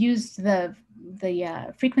used the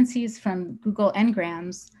frequencies from Google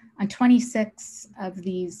Ngrams on 26 of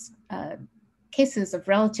these cases of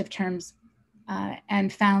relative terms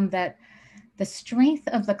and found that the strength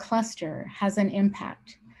of the cluster has an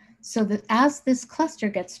impact. So that as this cluster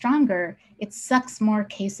gets stronger, it sucks more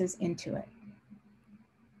cases into it.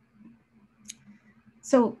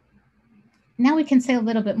 So now we can say a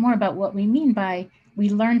little bit more about what we mean by we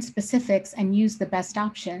learn specifics and use the best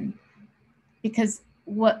option. Because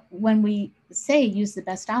when we say use the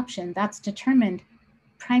best option, that's determined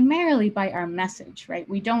primarily by our message, right?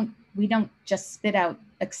 We don't just spit out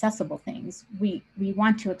accessible things. We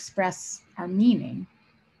want to express our meaning.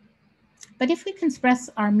 But if we can express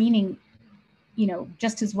our meaning,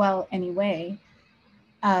 just as well anyway,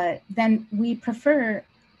 then we prefer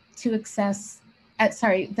to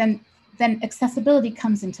then accessibility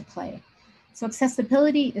comes into play. So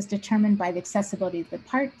accessibility is determined by the accessibility of the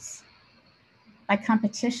parts, by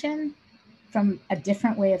competition from a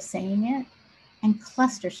different way of saying it, and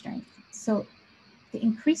cluster strength. So the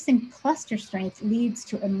increasing cluster strength leads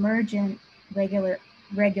to emergent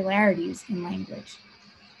regularities in language.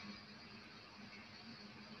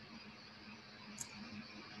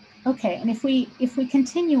 Okay, and if we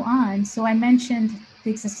continue on, so I mentioned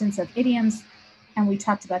the existence of idioms, and we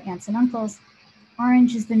talked about aunts and uncles.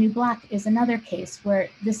 Orange is the new black is another case where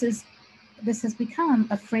this has become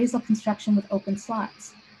a phrasal construction with open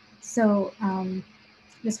slots. So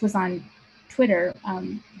this was on Twitter,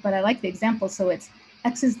 but I like the example. So it's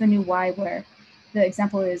X is the new Y, where the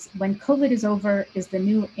example is when COVID is over is the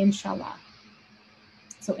new inshallah.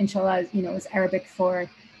 So inshallah, is Arabic for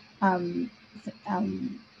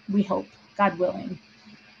we hope, God willing.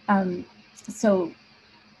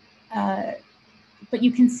 But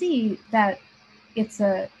you can see that it's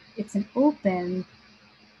an open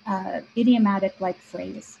idiomatic-like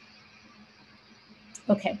phrase.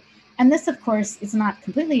 Okay, and this of course is not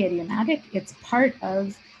completely idiomatic. It's part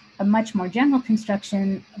of a much more general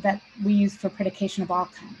construction that we use for predication of all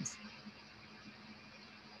kinds.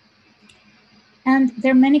 And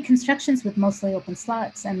there are many constructions with mostly open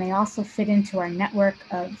slots, and they also fit into our network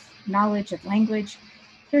of knowledge of language.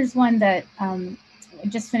 Here's one that I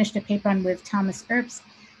just finished a paper on with Thomas Earps.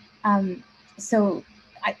 So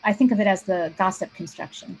I think of it as the gossip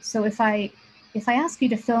construction. So if I ask you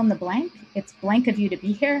to fill in the blank, it's blank of you to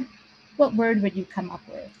be here, what word would you come up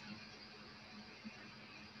with?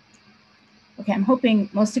 Okay, I'm hoping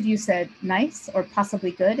most of you said nice or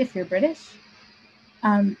possibly good if you're British.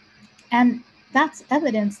 And that's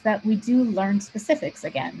evidence that we do learn specifics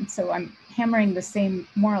again. So I'm hammering the same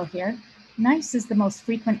moral here. Nice is the most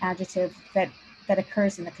frequent adjective that that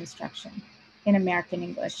occurs in the construction in American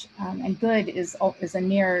English, and good is a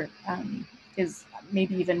near, is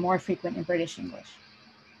maybe even more frequent in British English.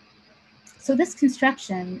 So this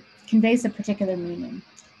construction conveys a particular meaning.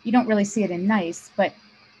 You don't really see it in nice, but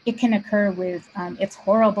it can occur with, it's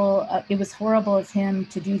horrible, it was horrible of him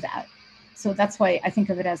to do that. So that's why I think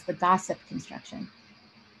of it as the gossip construction.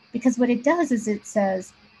 Because what it does is it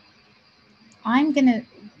says,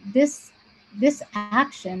 this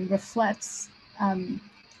action reflects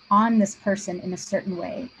on this person in a certain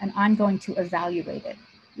way, and I'm going to evaluate it,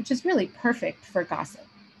 which is really perfect for gossip.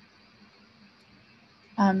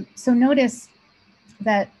 So notice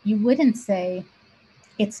that you wouldn't say,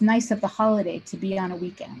 it's nice of the holiday to be on a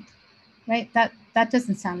weekend, right? That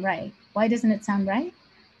doesn't sound right. Why doesn't it sound right?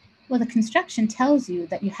 Well, the construction tells you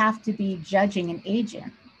that you have to be judging an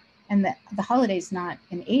agent, and that the holiday is not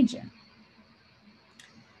an agent.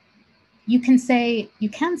 You can say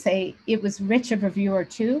it was rich of a viewer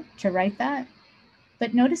too to write that,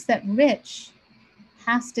 but notice that rich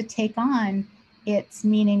has to take on its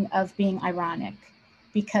meaning of being ironic,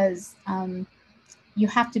 because you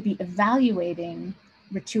have to be evaluating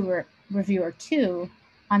reviewer two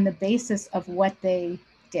on the basis of what they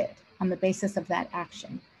did, on the basis of that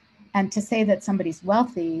action. And to say that somebody's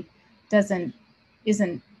wealthy isn't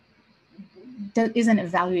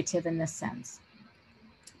evaluative in this sense.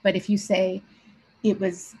 But if you say it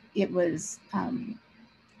was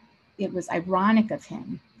ironic of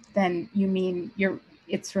him, then you mean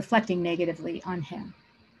it's reflecting negatively on him.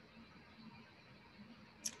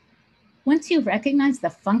 Once you recognize the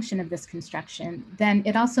function of this construction, then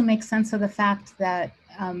it also makes sense of the fact that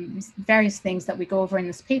various things that we go over in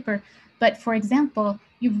this paper, but for example,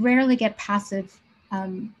 you rarely get passive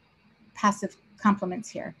compliments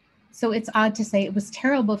here. So it's odd to say it was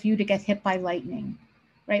terrible of you to get hit by lightning,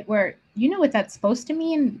 right? Where you know what that's supposed to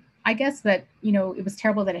mean. I guess that, it was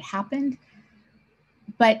terrible that it happened,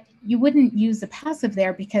 but you wouldn't use a passive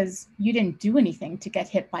there because you didn't do anything to get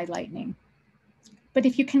hit by lightning. But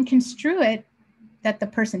if you can construe it that the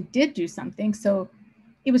person did do something, so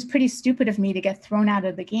it was pretty stupid of me to get thrown out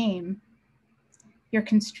of the game, you're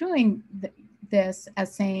construing this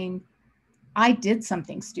as saying, I did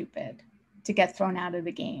something stupid to get thrown out of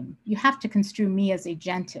the game. You have to construe me as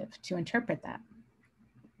agentive to interpret that.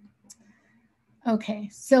 Okay,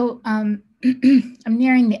 so I'm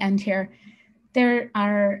nearing the end here. There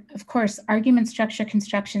are, of course, argument structure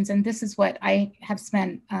constructions, and this is what I have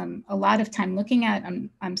spent a lot of time looking at.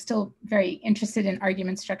 I'm still very interested in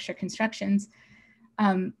argument structure constructions.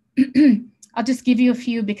 I'll just give you a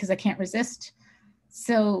few because I can't resist.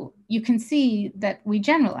 So you can see that we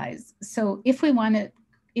generalize. So if we want to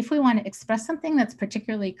express something that's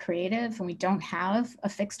particularly creative and we don't have a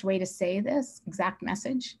fixed way to say this exact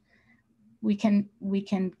message, we can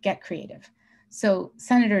get creative. So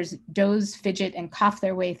senators doze, fidget, and cough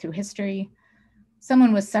their way through history.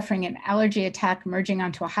 Someone was suffering an allergy attack merging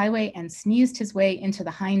onto a highway and sneezed his way into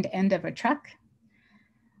the hind end of a truck.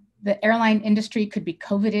 The airline industry could be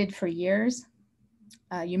COVIDed for years.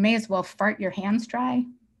 You may as well fart your hands dry.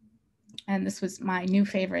 And this was my new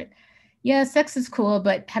favorite. Yeah, sex is cool,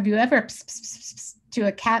 but have you ever pss, pss, pss, pss, to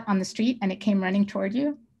a cat on the street and it came running toward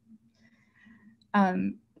you?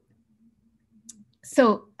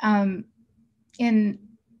 In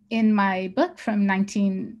my book from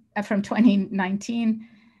 2019,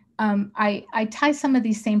 I tie some of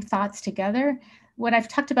these same thoughts together. What I've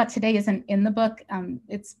talked about today isn't in the book.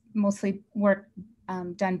 It's mostly work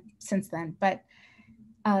done since then, but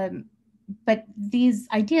these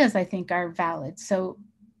ideas I think are valid. So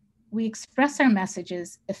we express our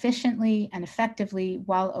messages efficiently and effectively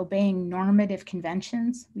while obeying normative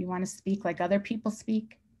conventions. We want to speak like other people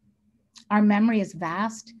speak. Our memory is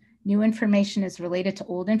vast. New information is related to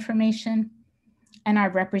old information, and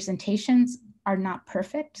our representations are not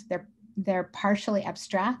perfect. They're partially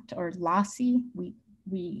abstract or lossy.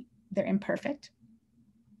 They're imperfect.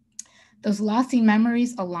 Those lossy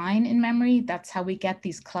memories align in memory. That's how we get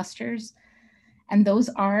these clusters, and those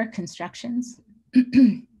are constructions.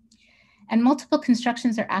 And multiple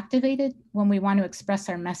constructions are activated when we want to express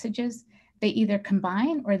our messages. They either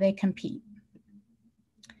combine or they compete.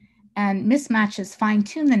 And mismatches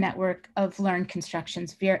fine-tune the network of learned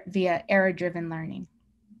constructions via error-driven learning.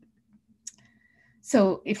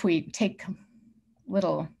 So if we take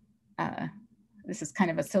little, this is kind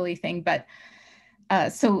of a silly thing, but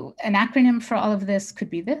so an acronym for all of this could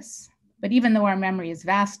be this, but even though our memory is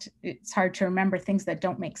vast, it's hard to remember things that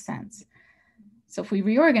don't make sense. So if we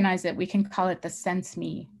reorganize it, we can call it the sense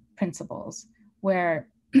me principles, where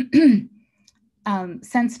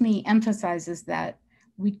sense me emphasizes that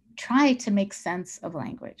we try to make sense of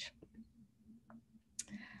language.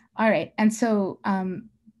 All right, and so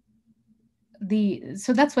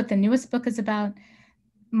so that's what the newest book is about.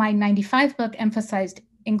 My 95 book emphasized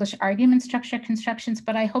English argument structure constructions,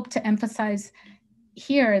 but I hope to emphasize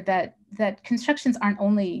here that constructions aren't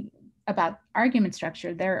only about argument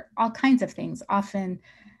structure. There are all kinds of things, often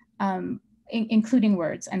including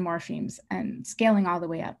words and morphemes and scaling all the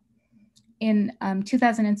way up. In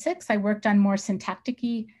 2006, I worked on more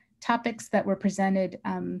syntactic-y topics that were presented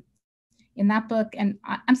in that book, and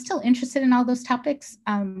I'm still interested in all those topics.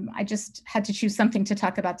 I just had to choose something to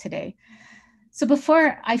talk about today. So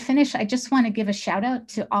before I finish, I just want to give a shout out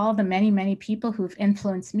to all the many, many people who've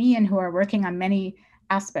influenced me and who are working on many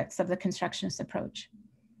aspects of the constructionist approach.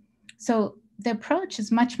 So the approach is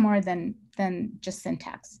much more than just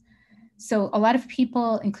syntax. So a lot of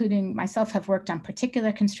people, including myself, have worked on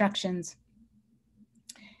particular constructions.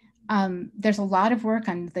 There's a lot of work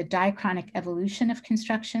on the diachronic evolution of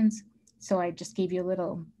constructions. So I just gave you a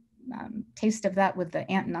little taste of that with the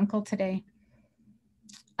aunt and uncle today.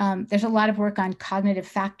 There's a lot of work on cognitive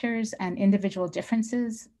factors and individual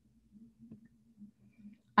differences,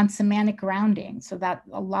 on semantic grounding. So that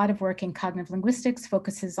a lot of work in cognitive linguistics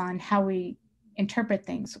focuses on how we interpret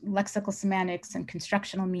things, lexical semantics and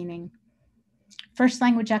constructional meaning. First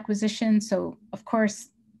language acquisition. So of course,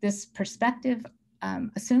 this perspective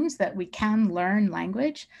assumes that we can learn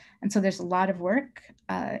language. And so there's a lot of work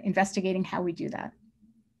investigating how we do that.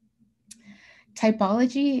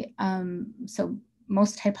 Typology. So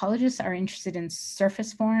most typologists are interested in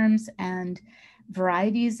surface forms and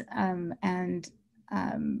varieties and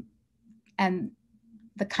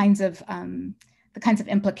the kinds of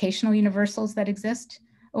implicational universals that exist.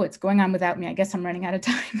 Oh, it's going on without me. I guess I'm running out of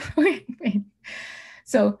time. Wait.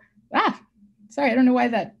 So, sorry, I don't know why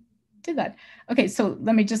that did that. Okay, so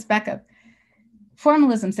let me just back up.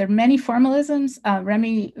 Formalisms, there are many formalisms.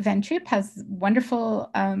 Remy Van Triep has wonderful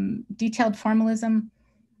detailed formalism.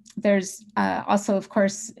 There's also, of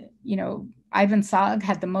course, Ivan Sog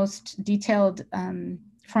had the most detailed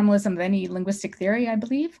formalism of any linguistic theory, I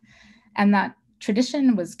believe. And that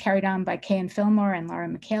tradition was carried on by Kay and Fillmore and Laura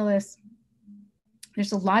Michaelis.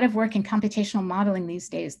 There's a lot of work in computational modeling these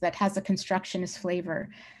days that has a constructionist flavor.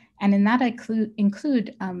 And in that I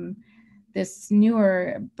include this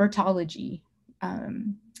newer Bertology.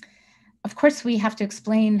 Of course, we have to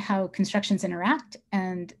explain how constructions interact,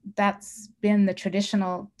 and that's been the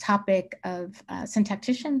traditional topic of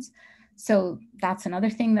syntacticians. So that's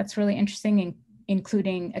another thing that's really interesting,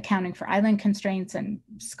 including accounting for island constraints and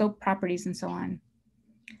scope properties and so on.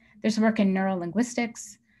 There's work in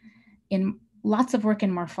neurolinguistics, in lots of work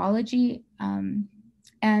in morphology,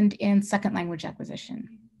 and in second language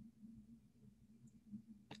acquisition.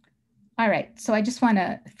 All right, so I just want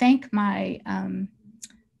to thank my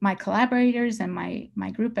my collaborators and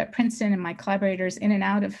my group at Princeton and my collaborators in and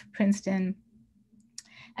out of Princeton.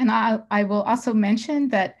 And I will also mention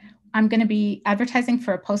that I'm going to be advertising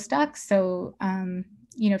for a postdoc. So,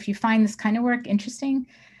 if you find this kind of work interesting,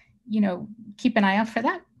 keep an eye out for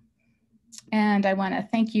that. And I want to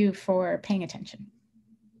thank you for paying attention.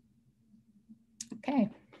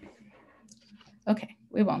 Okay,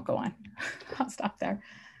 we won't go on. I'll stop there.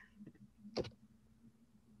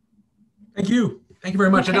 Thank you. Thank you very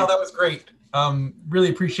much. Okay. Adele, that was great.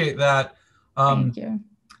 Really appreciate that. Thank you.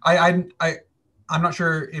 I'm not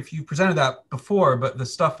sure if you presented that before, but the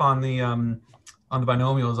stuff on the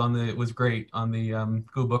binomials was great on the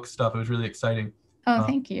Go Book stuff. It was really exciting. Oh,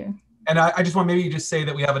 thank you. And I just want maybe just say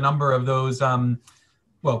that we have a number of those,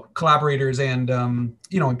 collaborators and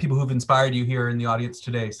and people who've inspired you here in the audience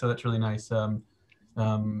today. So that's really nice.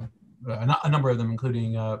 A number of them,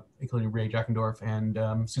 including Ray Jackendorf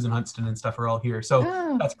and Susan Huntston and stuff, are all here. So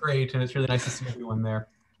that's great, and it's really nice to see everyone there.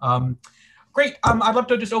 Great. I'd love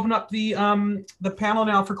to just open up the panel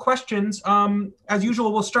now for questions. As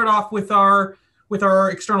usual, we'll start off with our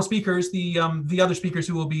external speakers, the other speakers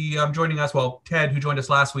who will be joining us. Well, Ted, who joined us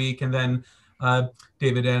last week, and then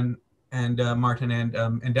David and Martin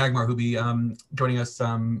and Dagmar, who'll be joining us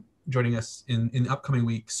in the upcoming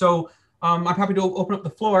week. So I'm happy to open up the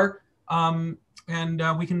floor, and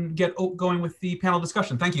we can get going with the panel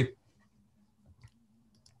discussion. Thank you.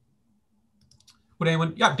 Would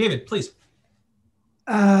anyone? Yeah, David, please.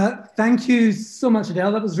 Thank you so much,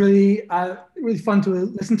 Adele. That was really really fun to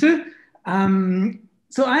listen to.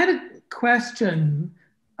 So I had a question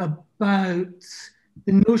about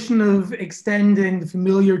the notion of extending the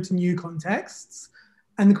familiar to new contexts,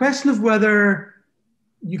 and the question of whether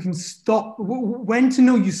you can stop, when to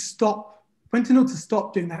know to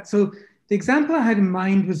stop doing that. So the example I had in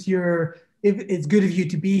mind was if it's good of you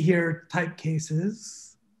to be here type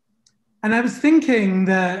cases. And I was thinking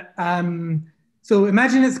that So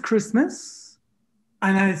imagine it's Christmas,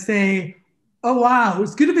 and I say, oh, wow,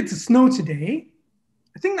 it's good of it to snow today.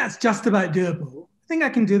 I think that's just about doable. I think I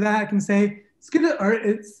can do that. I can say,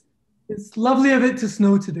 it's lovely of it to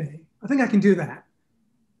snow today. I think I can do that.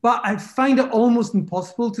 But I find it almost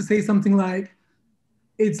impossible to say something like,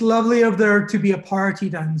 it's lovely of there to be a party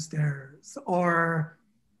downstairs, or,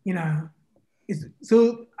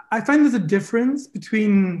 so I find there's a difference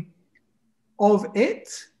between of it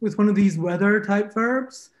with one of these weather type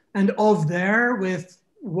verbs and of there with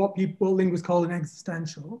what linguists call an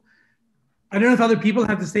existential. I don't know if other people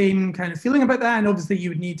have the same kind of feeling about that, and obviously you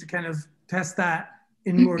would need to kind of test that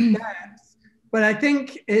in more depth. But I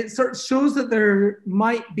think it sort of shows that there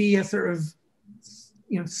might be a sort of,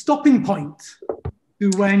 stopping point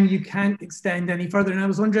to when you can't extend any further. And I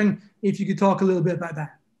was wondering if you could talk a little bit about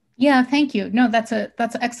that. Yeah, thank you. No, that's an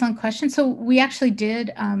excellent question. So we actually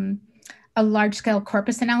did a large-scale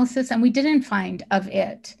corpus analysis, and we didn't find of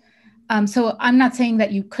it. So I'm not saying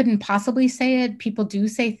that you couldn't possibly say it. People do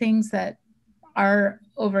say things that are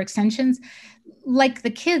overextensions. Like the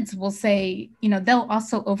kids will say, they'll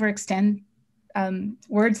also overextend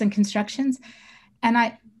words and constructions. And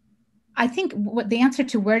I think what the answer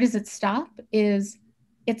to where does it stop is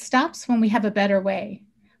it stops when we have a better way,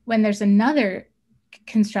 when there's another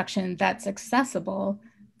construction that's accessible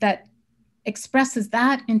that expresses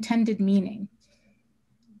that intended meaning.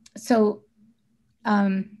 So,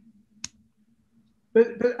 but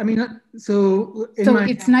I mean, so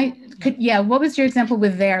it's nice. What was your example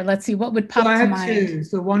with there? Let's see, what would pop to mind? I had two.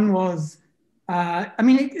 So one was,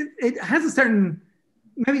 it has a certain,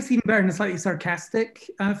 maybe it's even better in a slightly sarcastic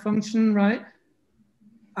function, right?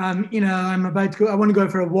 I'm about to go, I want to go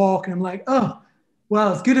for a walk, and I'm like, oh,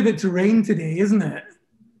 well, it's good of it to rain today, isn't it?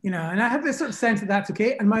 And I have this sort of sense that that's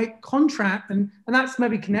okay. And my contrast, and that's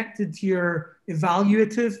maybe connected to your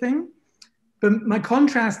evaluative thing. But my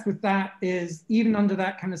contrast with that is, even under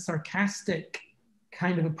that kind of sarcastic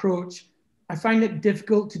kind of approach, I find it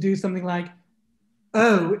difficult to do something like,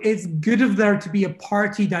 oh, it's good of there to be a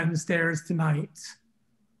party downstairs tonight.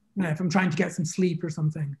 If I'm trying to get some sleep or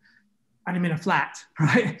something, and I'm in a flat,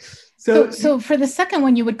 right? So for the second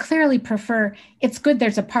one, you would clearly prefer, it's good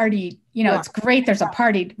there's a party, it's great there's a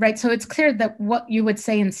party, right? So it's clear that what you would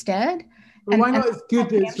say instead. But why not it's good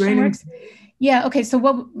that it's raining? Yeah, okay, so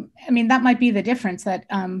that might be the difference, that,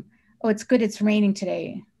 it's good it's raining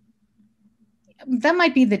today. That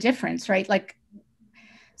might be the difference, right? Like,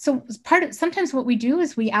 so sometimes what we do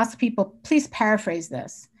is we ask people, please paraphrase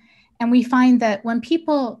this. And we find that when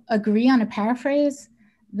people agree on a paraphrase,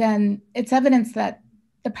 then it's evidence that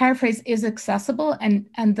the paraphrase is accessible, and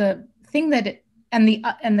the thing that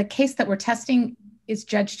and the case that we're testing is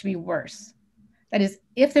judged to be worse. That is,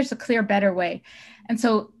 if there's a clear, better way. And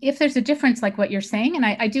so if there's a difference like what you're saying, and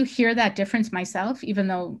I do hear that difference myself, even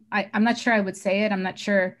though I'm not sure I would say it, I'm not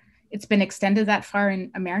sure it's been extended that far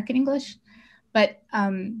in American English, but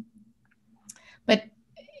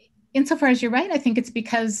insofar as you're right, I think it's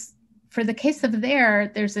because for the case of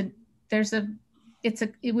there,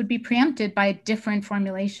 it would be preempted by a different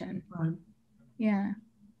formulation. Right. Yeah.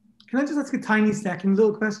 Can I just ask a tiny second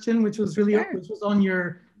little question, which was really, Sure. Which was on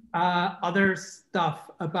your other stuff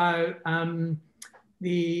about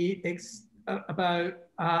about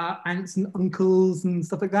aunts and uncles and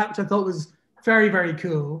stuff like that, which I thought was very, very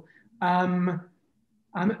cool.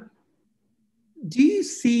 Do you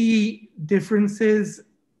see differences?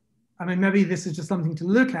 I mean, maybe this is just something to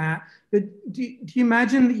look at, but do you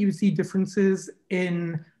imagine that you would see differences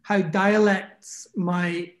in how dialects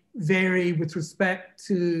might vary with respect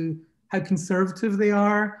to how conservative they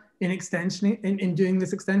are in extension, in doing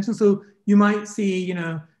this extension? So you might see,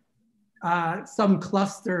 some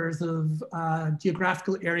clusters of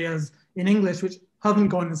geographical areas in English which haven't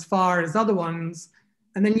gone as far as other ones.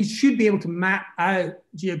 And then you should be able to map out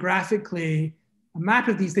geographically a map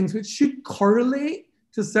of these things, which should correlate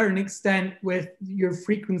to a certain extent with your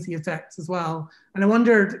frequency effects as well. And I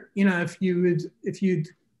wondered, if you'd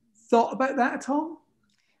thought about that at all?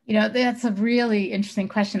 That's a really interesting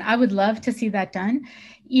question. I would love to see that done.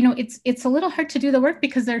 It's a little hard to do the work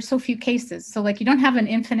because there are so few cases. So like you don't have an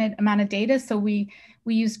infinite amount of data. So we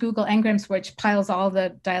use Google Ngrams, which piles all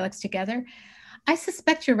the dialects together. I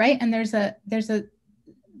suspect you're right. And there's an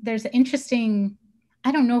interesting,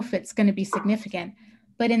 I don't know if it's going to be significant,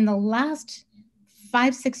 but in the last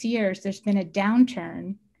 5-6 years, there's been a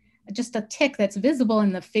downturn, just a tick that's visible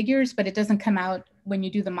in the figures, but it doesn't come out when you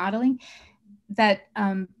do the modeling, that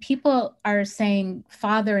people are saying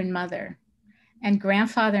father and mother and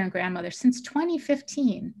grandfather and grandmother since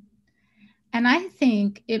 2015. And I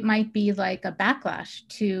think it might be like a backlash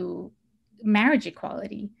to marriage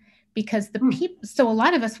equality, because the people, so a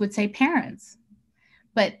lot of us would say parents,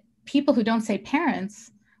 but people who don't say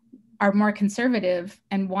parents are more conservative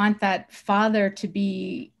and want that father to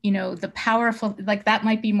be, you know, the powerful, like that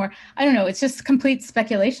might be more, I don't know, it's just complete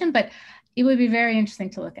speculation, but it would be very interesting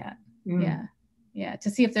to look at. Yeah, to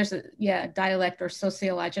see if there's a dialect or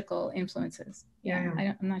sociological influences.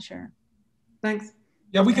 I'm not sure. Thanks.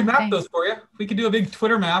 Yeah, we can map those for you. We could do a big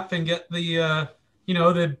Twitter map and get the you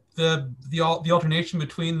know, the alternation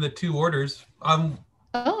between the two orders.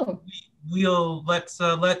 We'll let's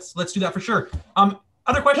do that for sure.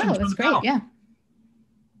 Other questions? Wow, that's great. Panel? Yeah.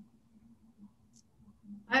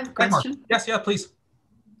 I have a question. Yes, yeah, please.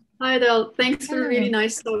 Hi, Adele. Thanks for a really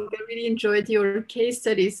nice talk. I really enjoyed your case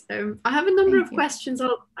studies. I have a number of questions.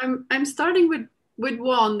 I'm starting with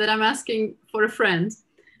one that I'm asking for a friend.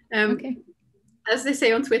 Okay. As they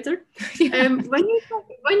say on Twitter. When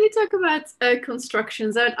you talk about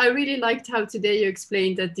constructions, I really liked how today you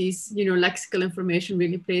explained that these, you know, lexical information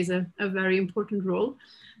really plays a very important role.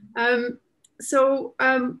 And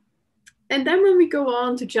then when we go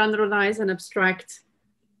on to generalize and abstract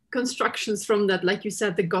constructions from that, like you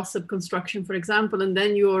said, the gossip construction, for example, and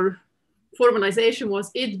then your formalization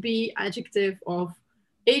was it be adjective of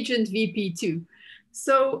agent VP2.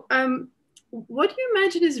 So what do you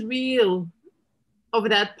imagine is real of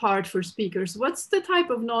that part for speakers? What's the type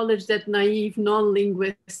of knowledge that naive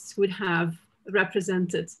non-linguists would have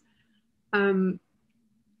represented?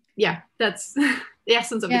 Yeah, that's the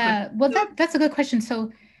essence of the question. Well, that's a good question.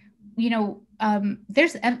 So, you know,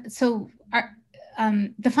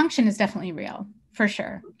 the function is definitely real, for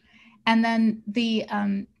sure. And then the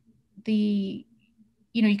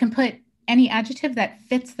you know, you can put any adjective that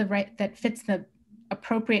fits the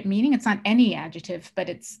appropriate meaning. It's not any adjective, but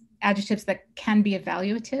it's adjectives that can be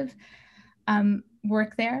evaluative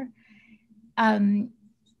work there.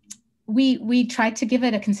 We tried to give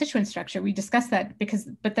it a constituent structure. We discussed that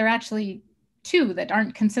but there are actually two that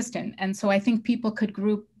aren't consistent. And so I think people can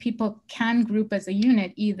group as a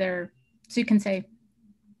unit either. So you can say,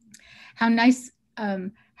 how nice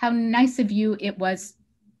of you it was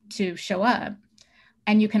to show up.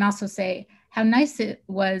 And you can also say, how nice it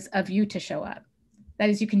was of you to show up. That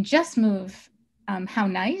is, you can just move how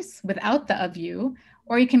nice without the of you,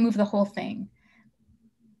 or you can move the whole thing.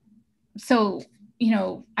 So, you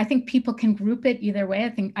know, I think people can group it either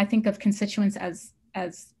way. I think of constituents as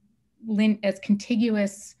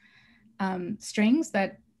contiguous strings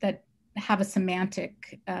that have a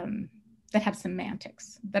semantic that have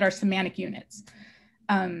semantics, that are semantic units.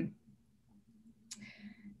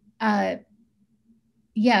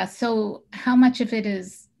 Yeah, so how much of it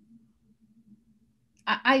is,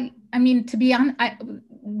 I mean, to be honest,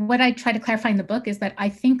 what I try to clarify in the book is that I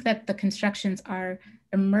think that the constructions are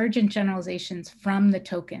emergent generalizations from the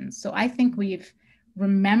tokens. So I think we've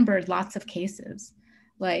remembered lots of cases,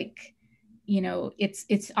 like, you know,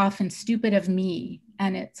 it's often stupid of me,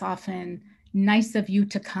 and it's often nice of you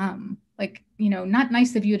to come. Like, you know, not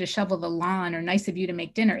nice of you to shovel the lawn or nice of you to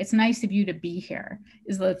make dinner. It's nice of you to be here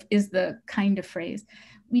is the kind of phrase.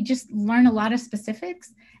 We just learn a lot of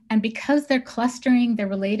specifics. And because they're clustering, they're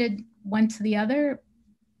related one to the other,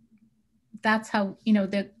 that's how, you know,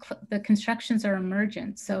 the constructions are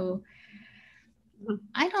emergent. So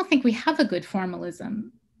I don't think we have a good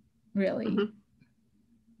formalism, really. Mm-hmm.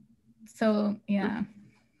 So, yeah.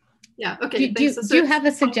 Yeah, okay. Do you have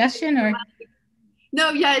a suggestion or?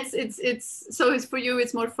 No, yeah, it's for you,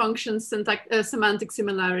 it's more function, semantic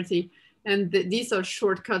similarity. And these are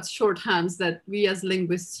shortcuts, shorthands that we as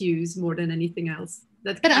linguists use more than anything else.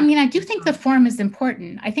 But I mean, I do think the form is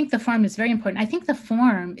important. I think the form is very important. I think the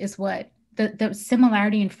form is what, the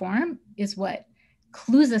similarity in form is what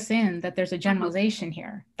clues us in that there's a generalization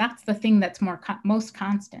here. That's the thing that's most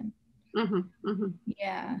constant.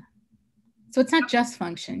 Yeah. So it's not just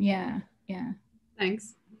function. Yeah.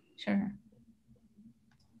 Thanks. Sure.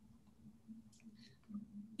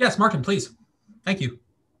 Yes, Martin, please. Thank you.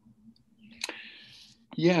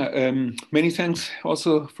 Yeah, many thanks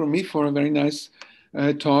also from me for a very nice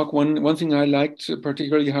talk. One thing I liked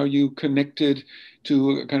particularly how you connected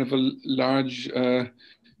to kind of a large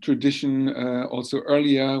tradition also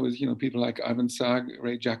earlier with, you know, people like Ivan Sag,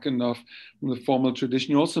 Ray Jackanoff from the formal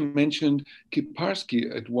tradition. You also mentioned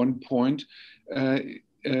Kiparsky at one point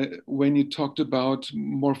when you talked about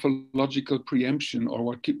morphological preemption, or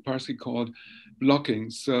what Kiparsky called blocking.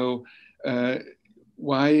 So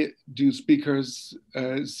why do speakers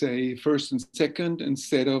say first and second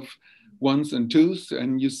instead of ones and twos?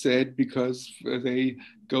 And you said because they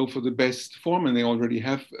go for the best form and they already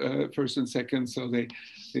have first and second, so they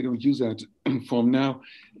don't use that form. Now,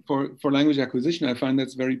 for language acquisition, I find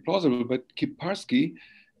that's very plausible, but Kiparsky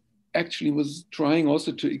actually was trying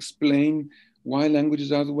also to explain why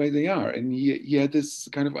languages are the way they are. And he had this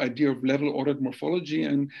kind of idea of level ordered morphology.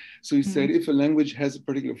 And so he said, if a language has a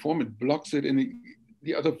particular form, it blocks it and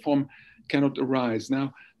the other form cannot arise.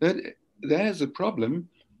 Now, that is a problem,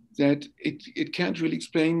 that it can't really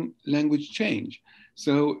explain language change.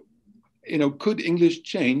 So, could English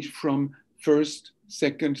change from first,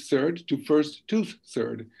 second, third to first, tooth,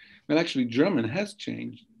 third? Well, actually, German has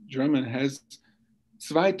changed. German has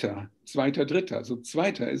zweiter, dritter. So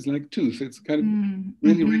zweiter is like tooth. It's kind of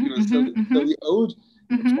really regular. So the old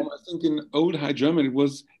form, I think in old High German, it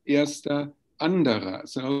was erster, anderer.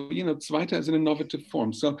 So, zweiter is an innovative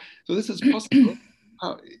form. So this is possible.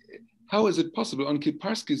 How is it possible? On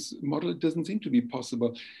Kiparsky's model, it doesn't seem to be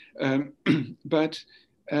possible. But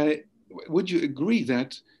would you agree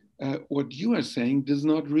that what you are saying does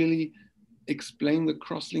not really explain the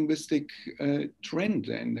cross-linguistic trend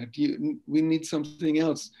then, that we need something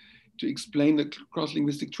else to explain the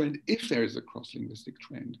cross-linguistic trend, if there is a cross-linguistic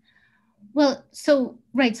trend? Well, so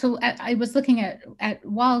I was looking at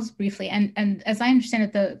Walls briefly, and as I understand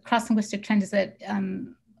it, the cross-linguistic trend is that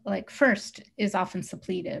like first is often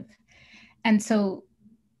suppletive. And so,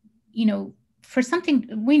 for something,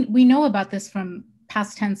 we know about this from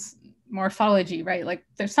past tense morphology, right? Like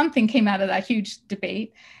there's something came out of that huge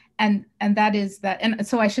debate. And that is that, and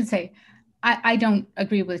so I should say, I don't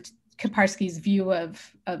agree with Kiparsky's view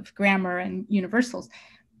of grammar and universals,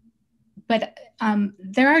 but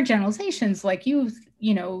there are generalizations like you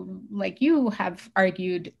have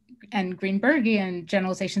argued, and Greenbergian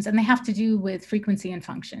generalizations, and they have to do with frequency and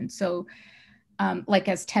function. So like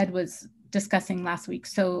as Ted was discussing last week.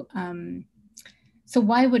 So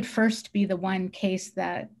why would first be the one case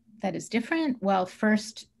that is different? Well,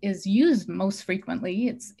 first is used most frequently.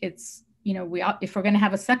 It's if we're going to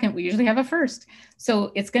have a second, we usually have a first.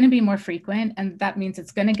 So it's going to be more frequent, and that means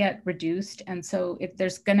it's going to get reduced. And so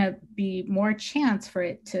there's going to be more chance for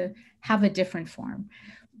it to have a different form.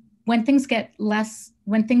 When things are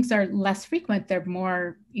less frequent, they're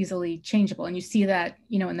more easily changeable. And you see that,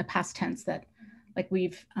 in the past tense, that like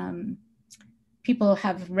people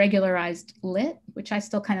have regularized lit, which I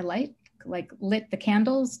still kind of like lit the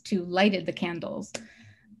candles to lighted the candles,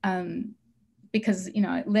 because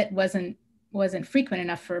lit wasn't frequent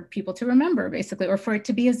enough for people to remember, basically, or for it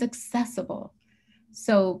to be as accessible.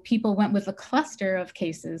 So people went with a cluster of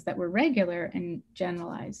cases that were regular and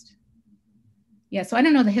generalized. Yeah, so I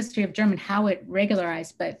don't know the history of German, how it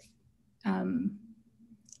regularized, but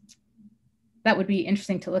that would be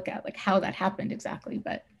interesting to look at, like how that happened exactly.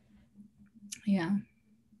 But yeah.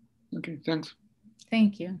 Okay, thanks.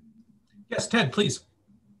 Thank you. Yes, Ted, please.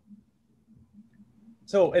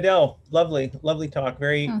 So Adele, lovely talk.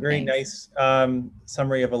 Very nice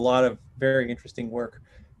summary of a lot of very interesting work.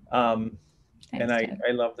 Thanks, and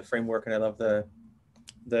I love the framework, and I love the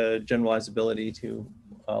generalizability to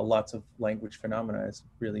lots of language phenomena. It's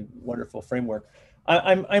really wonderful framework.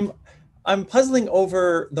 I'm puzzling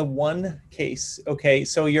over the one case. Okay,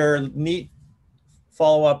 so your neat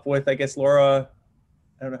follow up with, I guess, Laura,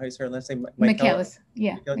 I don't know how you say her last name. Michaelis.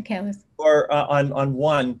 Yeah, Michaelis. Or on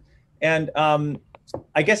one. And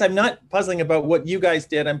I guess I'm not puzzling about what you guys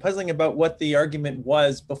did. I'm puzzling about what the argument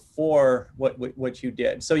was before what you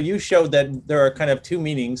did. So you showed that there are kind of two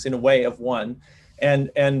meanings in a way of one.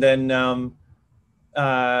 And then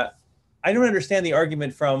I don't understand the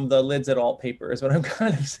argument from the Lids et al. Paper is what I'm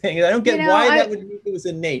kind of saying. I don't get why that would mean it was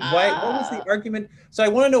innate. What was the argument? So I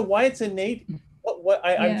want to know why it's innate.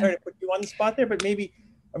 I'm trying to put you on the spot there, but maybe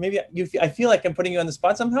I feel like I'm putting you on the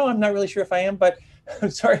spot somehow. I'm not really sure if I am, but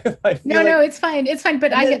I'm sorry if I feel No, it's fine. It's fine.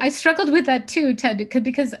 But I struggled with that too, Ted,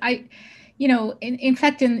 because in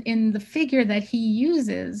fact, in the figure that he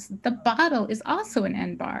uses, the bottle is also an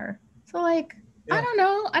N bar. So I don't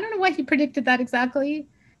know why he predicted that exactly.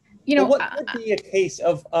 What would be a case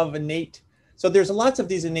of innate? So there's lots of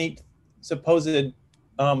these innate supposed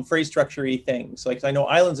phrase structure-y things. Like I know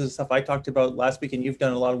islands and stuff I talked about last week, and you've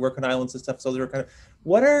done a lot of work on islands and stuff. So there are kind of,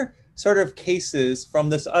 what are sort of cases from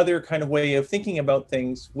this other kind of way of thinking about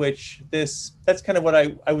things, that's kind of what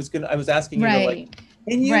I was asking you to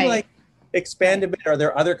can you expand a bit? Are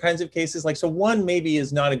there other kinds of cases? So one maybe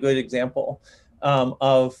is not a good example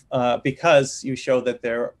because you show that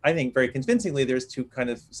there, I think very convincingly, there's two kind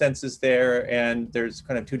of senses there, and there's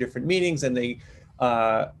kind of two different meanings, and they,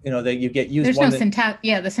 that you get used. There's no syntax.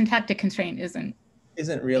 Yeah, the syntactic constraint isn't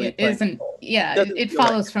really. It isn't. Yeah, it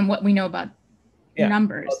follows from what we know about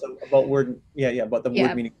numbers. About word. About the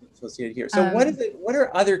word meaning associated here. So what is it? What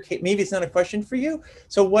are other? Maybe it's not a question for you.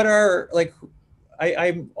 So what are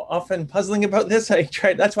I'm often puzzling about this.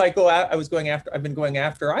 That's why I've been going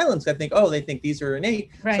after islands. I think, oh, they think these are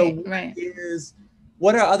innate. Right, so right.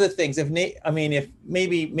 What are other things? If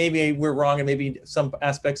maybe we're wrong, and maybe some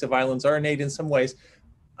aspects of islands are innate in some ways.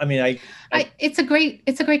 I mean, it's a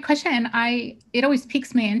great question, and it always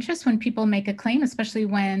piques my interest when people make a claim, especially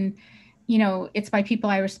when, you know, it's by people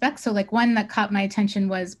I respect. So like one that caught my attention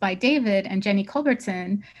was by David and Jenny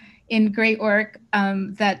Culbertson in great work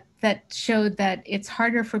that showed that it's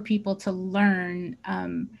harder for people to learn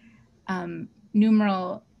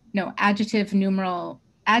adjective,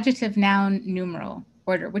 noun, numeral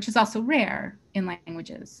order, which is also rare in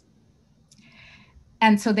languages.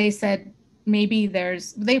 And so they said, maybe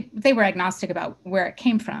they were agnostic about where it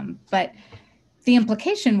came from, but the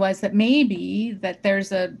implication was that maybe that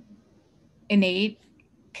there's a innate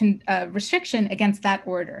restriction against that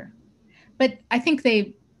order. But I think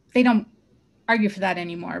they don't argue for that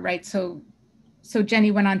anymore, right? So Jenny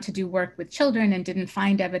went on to do work with children and didn't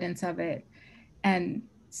find evidence of it. And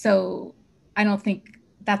so I don't think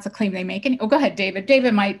that's a claim they make. Go ahead, David.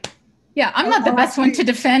 David might. Yeah, I'm not the best one to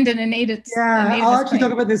defend an innate. Yeah, I'll actually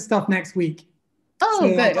talk about this stuff next week. Oh, so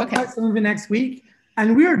good. I'll talk about some of it next week,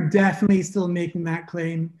 and we're definitely still making that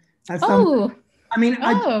claim. I'm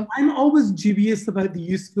always dubious about the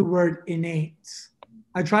use of the word innate.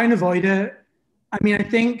 I try and avoid it. I mean, I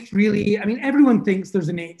think really, everyone thinks there's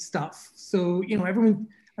innate stuff. So, you know, everyone.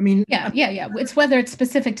 Yeah. It's whether it's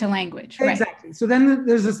specific to language, right? Exactly. So then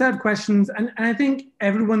there's a set of questions, and I think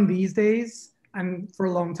everyone these days, and for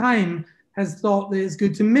a long time, has thought that it's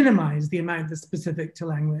good to minimize the amount that's specific to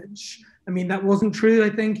language. I mean, that wasn't true, I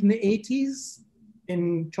think, in the 80s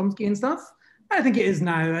in Chomsky and stuff. I think it is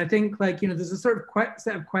now. I think, like, you know, there's a sort of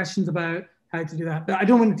set of questions about how to do that. But I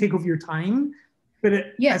don't want to take over your time. But I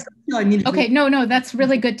feel I need to. Okay, no, that's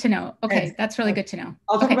really good to know. Okay, that's really good to know.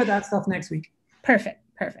 I'll talk about that stuff next week. Perfect.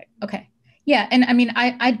 Okay. Yeah, and I mean,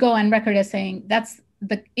 I'd go on record as saying that's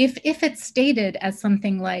if it's stated as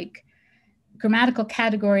something like grammatical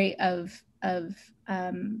category of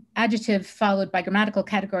adjective followed by grammatical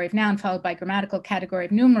category of noun followed by grammatical category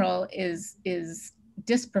of numeral is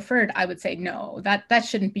dispreferred, I would say no. That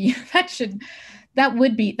shouldn't be.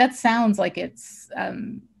 That sounds like it's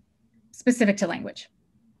specific to language.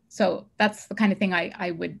 So that's the kind of thing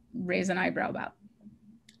I would raise an eyebrow about.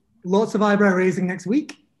 Lots of eyebrow raising next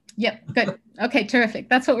week. Yep, good. Okay, terrific.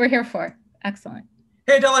 That's what we're here for. Excellent.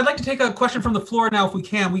 Hey, Adele, I'd like to take a question from the floor now if we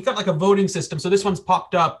can. We've got like a voting system. So this one's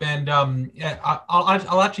popped up, and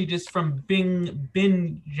I'll actually just from Bin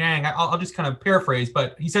Zhang, I'll just kind of paraphrase,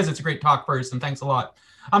 but he says it's a great talk first, and thanks a lot.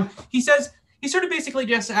 He says, he's sort of basically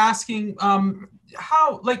just asking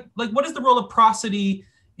how, like what is the role of prosody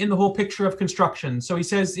in the whole picture of construction? So he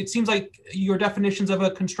says, it seems like your definitions of a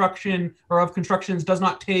construction or of constructions does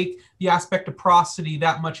not take the aspect of prosody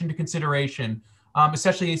that much into consideration,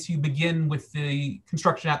 especially as you begin with the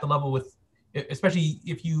construction at the level with, especially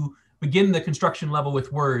if you begin the construction level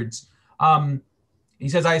with words. He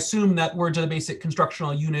says, I assume that words are the basic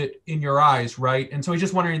constructional unit in your eyes, right? And so he's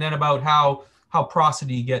just wondering then about how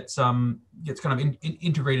prosody gets kind of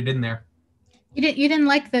integrated in there. You didn't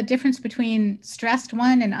like the difference between stressed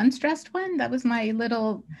one and unstressed one? That was my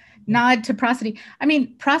little nod to prosody. I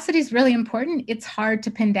mean, prosody is really important. It's hard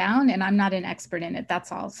to pin down, and I'm not an expert in it, that's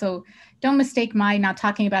all. So don't mistake my not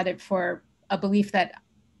talking about it for a belief that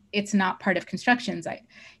it's not part of constructions.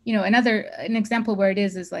 An example where it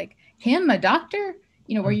is like him, a doctor,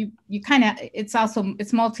 you know, where you kind of, it's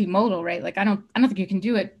multimodal, right? Like I don't think you can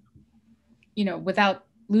do it, you know, without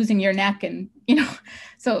losing your neck and, you know,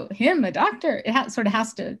 so him, a doctor, it sort of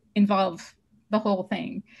has to involve the whole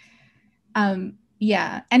thing.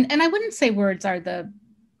 Yeah, and I wouldn't say words are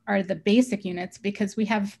the basic units because we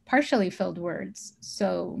have partially filled words.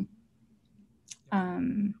 So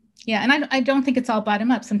yeah, and I don't think it's all bottom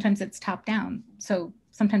up. Sometimes it's top down. So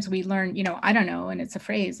sometimes we learn, you know, I don't know, and it's a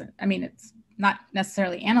phrase. I mean, it's not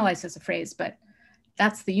necessarily analyzed as a phrase, but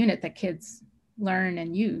that's the unit that kids learn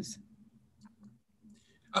and use.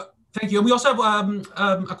 Thank you. And we also have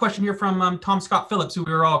a question here from Tom Scott Phillips, who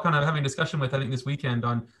we were all kind of having a discussion with, I think, this weekend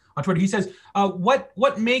on Twitter. He says,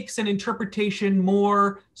 what makes an interpretation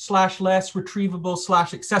more / less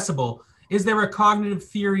retrievable / accessible? Is there a cognitive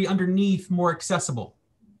theory underneath more accessible?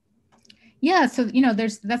 Yeah, so, you know,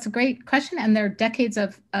 that's a great question. And there are decades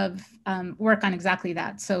of work on exactly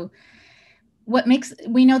that. So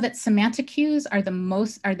we know that semantic cues are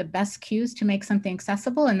the best cues to make something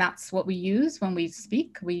accessible. And that's what we use when we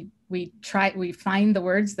speak. We find the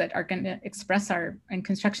words that are going to express and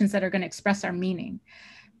constructions that are going to express our meaning.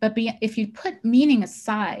 But if you put meaning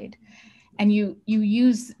aside and you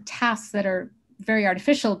use tasks that are very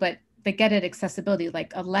artificial, but they get at accessibility,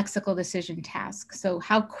 like a lexical decision task. So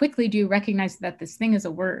how quickly do you recognize that this thing is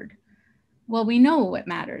a word? Well, we know what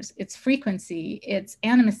matters. It's frequency, it's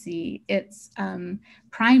animacy, it's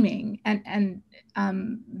priming, and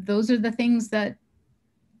those are the things that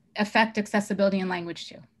affect accessibility in language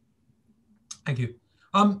too. Thank you.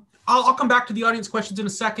 I'll come back to the audience questions in a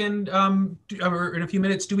second, or in a few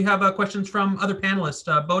minutes. Do we have questions from other panelists?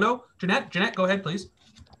 Bodo, Jeanette, go ahead, please.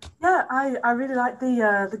 Yeah, I really like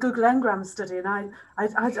the Google Ngram study, and I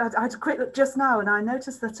had a quick look just now, and I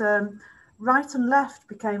noticed that right and left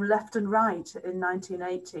became left and right in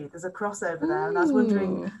 1980. There's a crossover there, and I was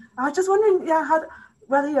just wondering, yeah,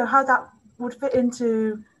 how that would fit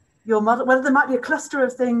into your model, whether there might be a cluster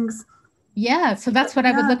of things. Yeah, so that's what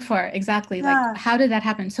I would look for, exactly. Yeah. Like, how did that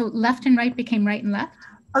happen? So left and right became right and left?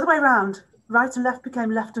 Other way around, right and left became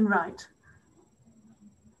left and right.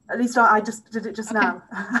 At least I just did it just now.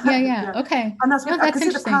 Yeah, okay. And that's, no, I can see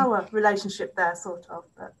the power relationship there, sort of.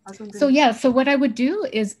 But I was wondering. So yeah, so what I would do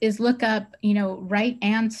is look up, right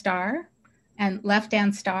and star and left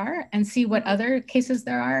and star, and see what other cases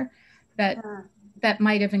there are that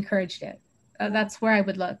might have encouraged it. That's where I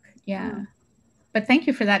would look. Yeah. But thank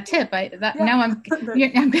you for that tip. Now I'm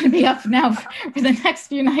going to be up now for the next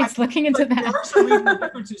few nights looking into that. There are some regional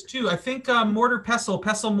differences too. I think mortar, pestle,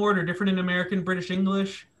 mortar, different in American, British,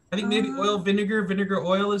 English. I think maybe oil, vinegar,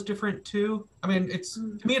 oil is different too. I mean,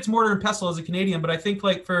 to me, it's mortar and pestle as a Canadian, but I think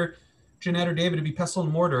like for Jeanette or David, it'd be pestle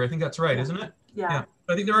and mortar. I think that's right, isn't it? Yeah.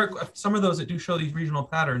 I think there are some of those that do show these regional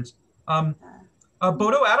patterns.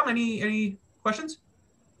 Bodo, Adam, any questions?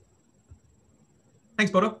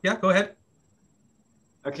 Thanks, Bodo. Yeah, go ahead.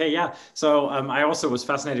 Okay, yeah. So I also was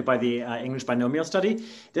fascinated by the English binomial study.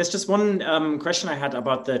 There's just one question I had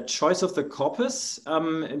about the choice of the corpus,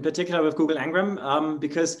 in particular with Google Ngram,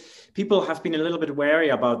 because people have been a little bit wary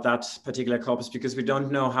about that particular corpus because we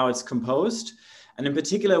don't know how it's composed. And in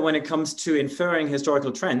particular, when it comes to inferring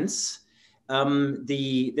historical trends,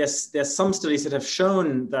 there's some studies that have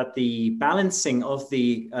shown that the balancing of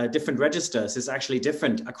the different registers is actually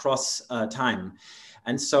different across time.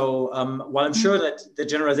 And so while I'm sure that the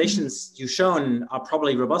generalizations you've shown are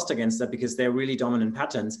probably robust against that because they're really dominant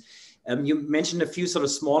patterns, you mentioned a few sort of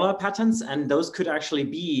smaller patterns, and those could actually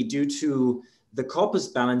be due to the corpus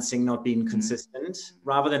balancing not being consistent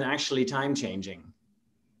rather than actually time changing.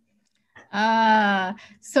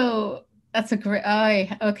 So that's a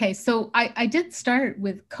great, okay. So I did start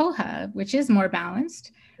with Koha, which is more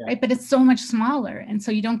balanced, right? But it's so much smaller. And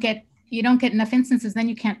so you don't get enough instances, then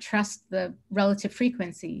you can't trust the relative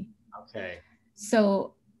frequency. Okay.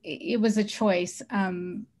 So it was a choice.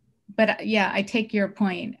 But yeah, I take your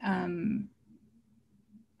point.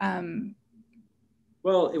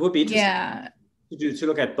 Well, it would be interesting to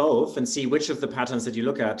look at both and see which of the patterns that you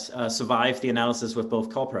look at survive the analysis with both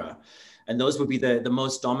corpora. And those would be the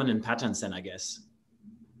most dominant patterns then, I guess.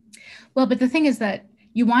 Well, but the thing is that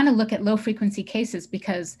you want to look at low frequency cases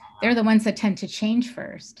because they're the ones that tend to change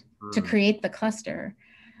first to create the cluster.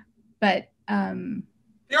 But they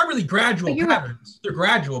are really gradual patterns. They're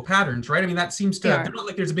gradual patterns, right? I mean, that seems to, they're not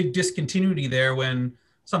like there's a big discontinuity there when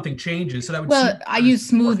something changes. So that would I use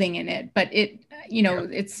smoothing in it, but it,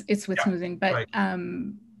 it's with smoothing, but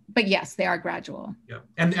yes, they are gradual. Yeah.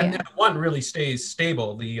 And then one really stays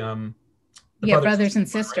stable. The brothers and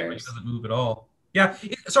sisters. Doesn't move at all. Yeah.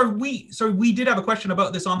 So we did have a question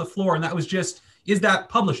about this on the floor, and that was just, is that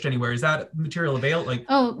published anywhere? Is that material available?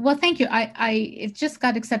 Oh, well, thank you. it just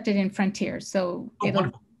got accepted in Frontier. So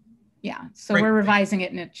wonderful. Yeah. So we're revising it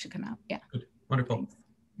and it should come out. Yeah. Good. Wonderful. Thanks.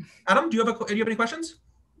 Adam, do you have any questions?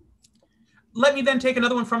 Let me then take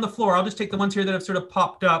another one from the floor. I'll just take the ones here that have sort of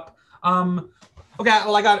popped up. Okay.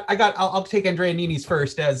 Well, I'll take Andrea Nini's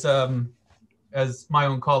first as my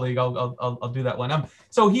own colleague. I'll do that one.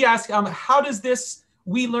 So he asked, how does this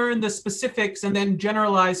we learn the specifics and then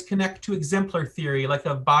generalize connect to exemplar theory, like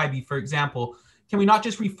of Bybee, for example? Can we not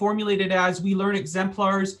just reformulate it as we learn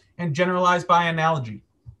exemplars and generalize by analogy?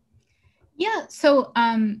 Yeah. So,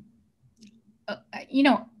 I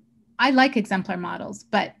like exemplar models,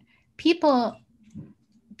 but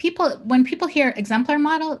when people hear exemplar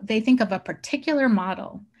model, they think of a particular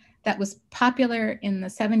model that was popular in the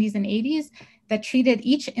 70s and 80s that treated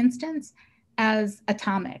each instance as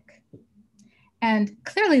atomic. And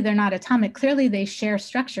clearly they're not atomic. Clearly they share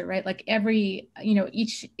structure, right? Like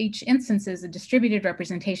each instance is a distributed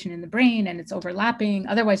representation in the brain and it's overlapping.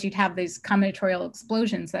 Otherwise you'd have these combinatorial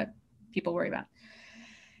explosions that people worry about.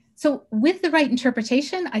 So with the right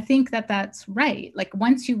interpretation, I think that that's right. Like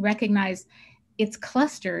once you recognize it's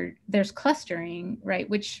clustered, there's clustering, right?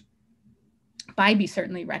 Which Bybee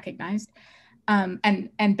certainly recognized, and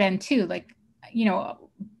Ben too, like,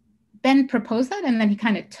 Ben proposed that, and then he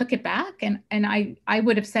kind of took it back. And I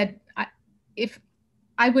would have said,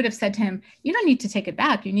 I would have said to him, you don't need to take it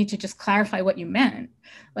back. You need to just clarify what you meant.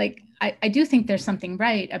 Like, I do think there's something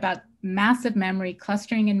right about massive memory,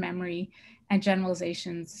 clustering in memory, and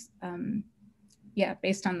generalizations,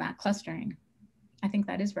 based on that clustering. I think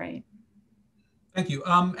that is right. Thank you.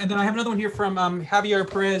 And then I have another one here from Javier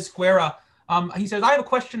Perez Guerra. He says, I have a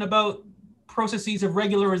question about processes of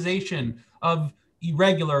regularization of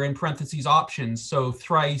irregular, in parentheses, options. So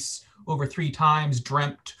thrice, over 3 times,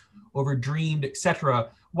 dreamt, over dreamed, etc.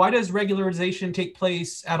 Why does regularization take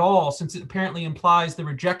place at all, since it apparently implies the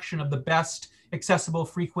rejection of the best accessible,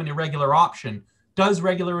 frequent, irregular option? Does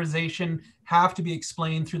regularization have to be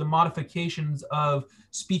explained through the modifications of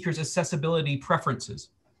speakers' accessibility preferences?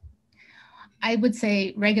 I would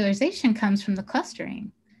say regularization comes from the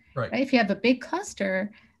clustering. Right. If you have a big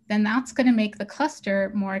cluster, then that's going to make the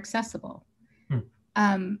cluster more accessible.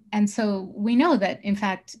 And so we know that, in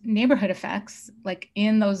fact, neighborhood effects, like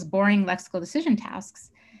in those boring lexical decision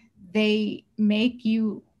tasks, they make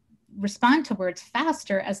you respond to words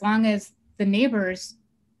faster as long as the neighbors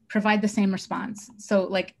provide the same response. So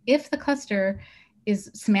like if the cluster is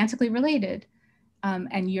semantically related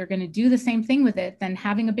and you're going to do the same thing with it, then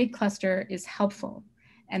having a big cluster is helpful.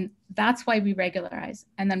 And that's why we regularize.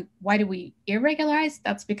 And then why do we irregularize?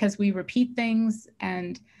 That's because we repeat things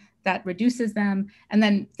and that reduces them. And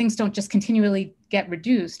then things don't just continually get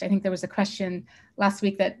reduced. I think there was a question last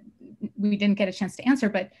week that we didn't get a chance to answer,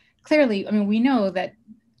 but clearly, I mean, we know that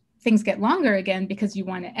things get longer again because you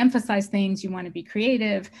want to emphasize things, you want to be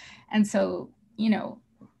creative. And so, you know,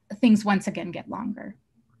 things once again get longer.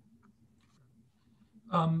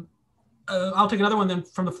 I'll take another one then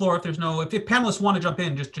from the floor. If panelists want to jump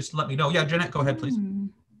in, just let me know. Yeah, Jeanette, go ahead, please.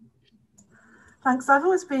 Thanks. I've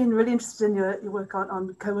always been really interested in your work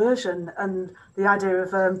on coercion and the idea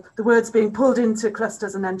of the words being pulled into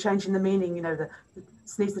clusters and then changing the meaning, you know,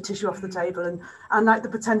 sneeze the tissue off the table, and like the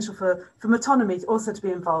potential for metonymy also to be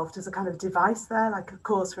involved as a kind of device there, like a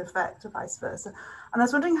cause for effect or vice versa. And I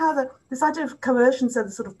was wondering how this idea of coercion, so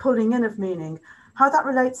the sort of pulling in of meaning, how that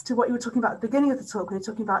relates to what you were talking about at the beginning of the talk when you're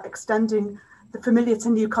talking about extending the familiar to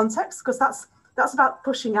new contexts, because that's about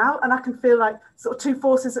pushing out, and I can feel like sort of two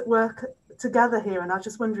forces at work together here. And I was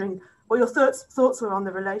just wondering what your thoughts were on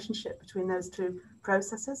the relationship between those two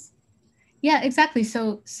processes. Yeah, exactly.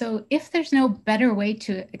 So if there's no better way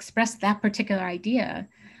to express that particular idea,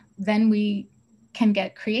 then we can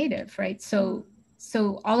get creative, right? So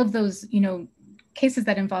all of those, you know, cases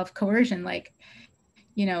that involve coercion, like,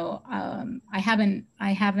 you know, I haven't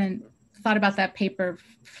thought about that paper,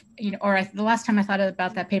 you know, or the last time I thought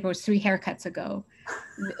about that paper was 3 haircuts ago,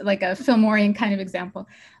 like a Fillmorian kind of example.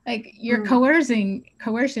 Like you're coercing,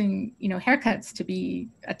 you know, haircuts to be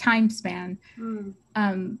a time span.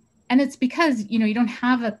 And it's because, you know, you don't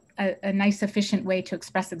have a nice, efficient way to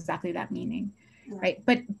express exactly that meaning, right?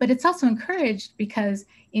 But it's also encouraged because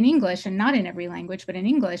in English, and not in every language, but in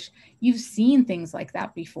English, you've seen things like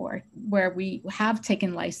that before, where we have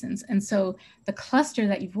taken license. And so the cluster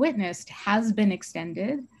that you've witnessed has been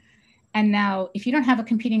extended. And now if you don't have a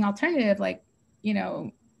competing alternative, like, you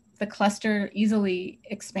know, the cluster easily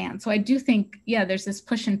expands. So I do think, yeah, there's this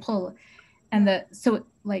push and pull. And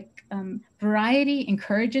variety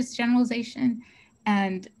encourages generalization,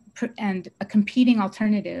 and a competing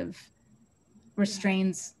alternative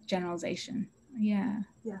restrains generalization. Yeah.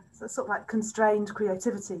 So it's sort of like constrained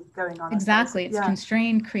creativity going on. Exactly. It's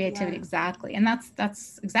constrained creativity. Exactly. And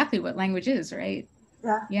that's exactly what language is, right?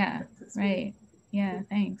 Yeah. Right. Yeah.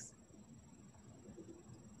 Thanks.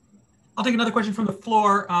 I'll take another question from the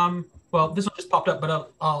floor. Well, this one just popped up,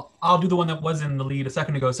 but I'll do the one that was in the lead a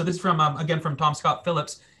second ago. So this is from again from Tom Scott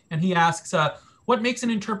Phillips, and he asks, "What makes an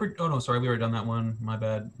interpret?" Oh no, sorry, we already done that one. My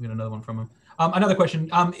bad. We had another one from him. Another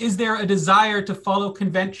question: is there a desire to follow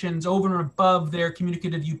conventions over and above their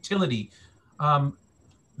communicative utility?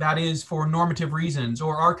 That is for normative reasons,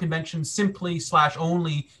 or are conventions simply /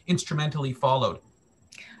 only instrumentally followed?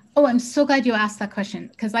 Oh, I'm so glad you asked that question,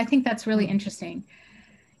 because I think that's really interesting.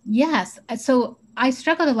 Yes. So I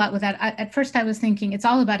struggled a lot with that. At first I was thinking it's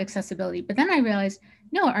all about accessibility, but then I realized,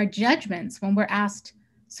 no, our judgments when we're asked,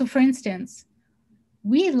 so for instance,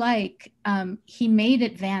 we like, he made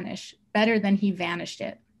it vanish better than he vanished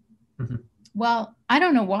it. Well, I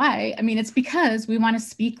don't know why. I mean, it's because we want to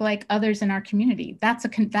speak like others in our community. That's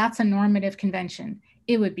a normative convention.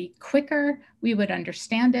 It would be quicker. We would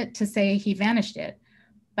understand it to say he vanished it,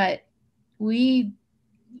 but we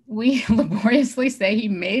laboriously say he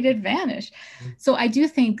made it vanish. So I do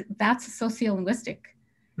think that's a sociolinguistic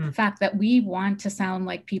the fact that we want to sound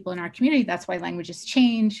like people in our community. That's why languages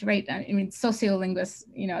change, right? I mean, sociolinguists,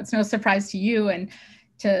 you know, it's no surprise to you and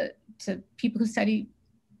to people who study,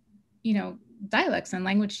 you know, dialects and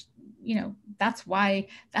language. You know, that's why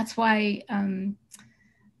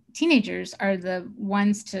teenagers are the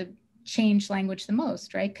ones to change language the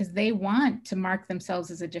most, right? Because they want to mark themselves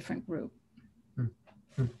as a different group.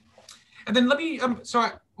 And then let me, I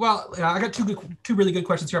got two really good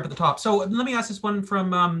questions here up at the top. So let me ask this one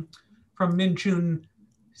from Min Chun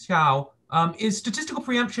Xiao. Is statistical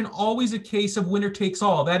preemption always a case of winner takes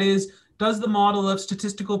all? That is, does the model of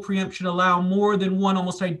statistical preemption allow more than one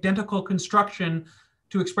almost identical construction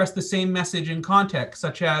to express the same message in context,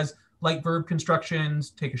 such as light verb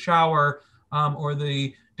constructions, take a shower, or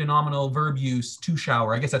the denominal verb use, to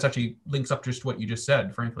shower? I guess that's actually links up just what you just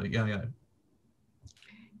said, frankly. Yeah.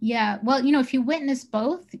 Yeah, well, you know, if you witness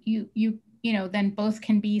both, you know, then both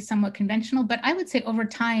can be somewhat conventional. But I would say over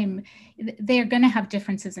time, they're going to have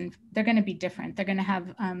differences, and they're going to be different. They're going to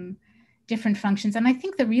have different functions. And I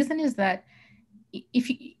think the reason is that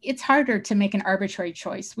it's harder to make an arbitrary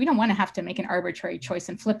choice. We don't want to have to make an arbitrary choice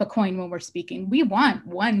and flip a coin when we're speaking. We want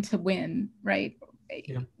one to win, right?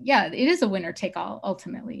 Yeah, it is a winner take all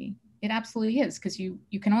ultimately. It absolutely is, because you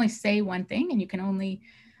can only say one thing and you can only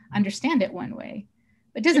understand it one way.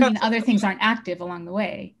 It doesn't mean other things aren't active along the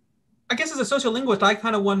way. I guess as a sociolinguist, I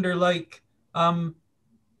kind of wonder, like, you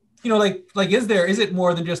know, like is it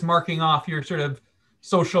more than just marking off your sort of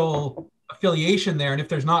social affiliation there? And if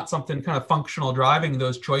there's not something kind of functional driving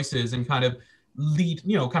those choices and kind of lead,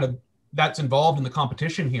 you know, kind of that's involved in the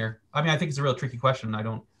competition here. I mean, I think it's a real tricky question. I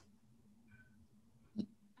don't.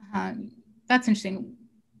 That's interesting.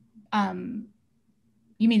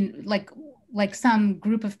 You mean like some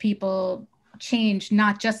group of people change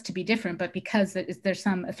not just to be different, but because there's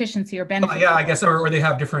some efficiency or benefit? Yeah, I guess, or they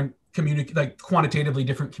have different quantitatively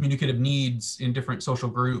different communicative needs in different social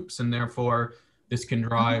groups, and therefore this can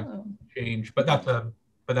drive change. But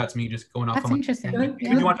that's me just going off. That's interesting.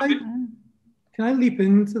 Can I leap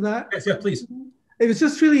into that? Yes, yeah, please. It was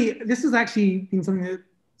just really, this has actually been something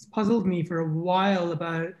that's puzzled me for a while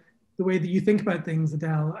about the way that you think about things,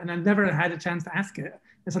 Adele, and I've never had a chance to ask it.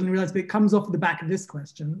 I suddenly realized it comes off the back of this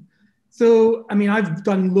question. So, I mean, I've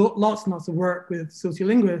done lots and lots of work with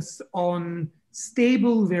sociolinguists on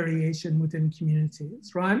stable variation within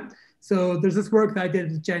communities, right? So there's this work that I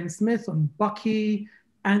did with Jen Smith on Bucky,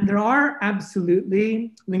 and there are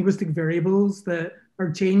absolutely linguistic variables that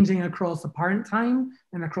are changing across apparent time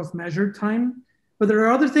and across measured time. But there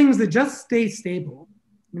are other things that just stay stable.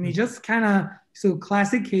 I mean, they just kind of, so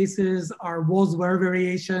classic cases are was-were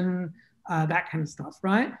variation, that kind of stuff,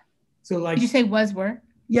 right? So like— Did you say was-were?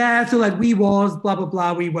 Yeah, so like we was, blah, blah,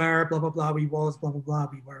 blah, we were, blah, blah, blah, we was, blah, blah, blah,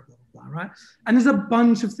 we were, blah, blah, blah, right? And there's a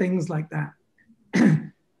bunch of things like that.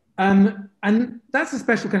 And that's a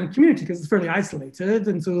special kind of community because it's fairly isolated.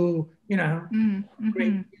 And so, you know,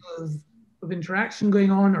 great deal of interaction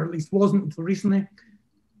going on, or at least wasn't until recently.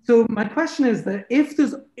 So my question is that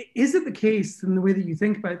is it the case in the way that you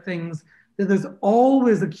think about things that there's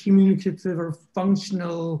always a communicative or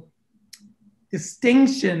functional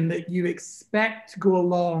distinction that you expect to go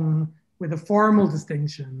along with a formal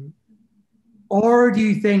distinction? Or do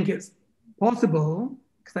you think it's possible,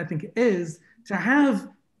 because I think it is, to have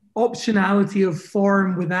optionality of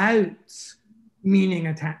form without meaning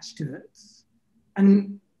attached to it?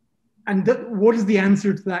 And what does the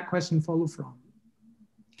answer to that question follow from?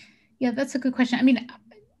 Yeah, that's a good question. I mean,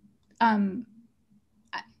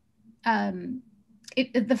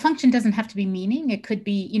 the function doesn't have to be meaning. It could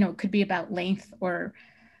be, you know, it could be about length or,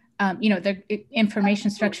 you know, the information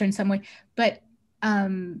structure in some way. But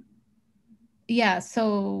yeah,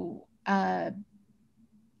 so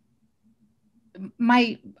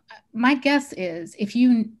my guess is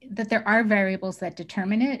that there are variables that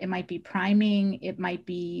determine it. It might be priming. It might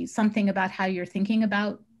be something about how you're thinking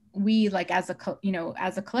about we, like as a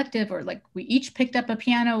collective, or like we each picked up a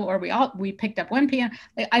piano, or we picked up one piano.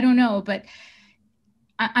 Like, I don't know, but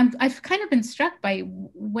I've kind of been struck by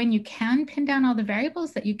when you can pin down all the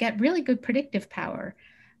variables that you get really good predictive power.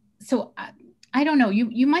 So I don't know,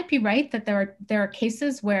 you might be right that there are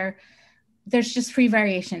cases where there's just free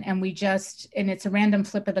variation and it's a random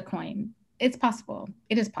flip of the coin. It's possible.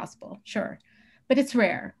 It is possible, sure. But it's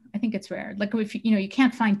rare. I think it's rare. Like if you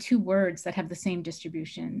can't find two words that have the same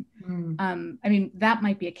distribution. I mean, that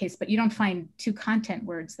might be a case, but you don't find two content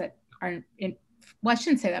words that aren't in, well, I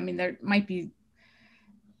shouldn't say that. I mean, there might be,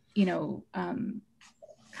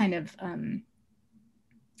 kind of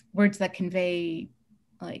words that convey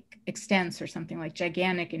like extense or something, like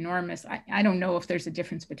gigantic, enormous. I don't know if there's a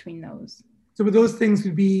difference between those. So those things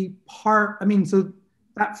would be so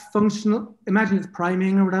that functional, imagine it's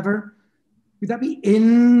priming or whatever, would that be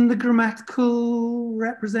in the grammatical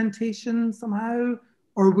representation somehow?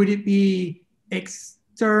 Or would it be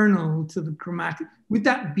external to the grammatical? Would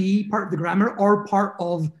that be part of the grammar or part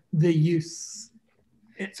of the use?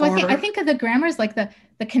 So I think of the grammar as like the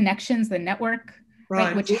connections, the network,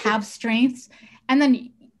 right, which have strengths. And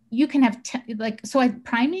then you can have,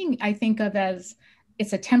 priming I think of as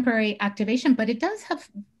it's a temporary activation, but it does have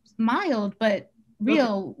mild but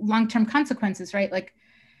real long-term consequences, right? Like,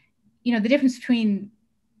 the difference between,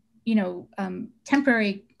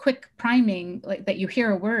 temporary quick priming, like that you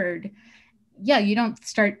hear a word, you don't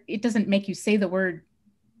start, it doesn't make you say the word,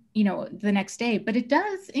 the next day, but it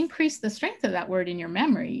does increase the strength of that word in your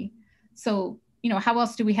memory. So, how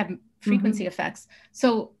else do we have frequency effects?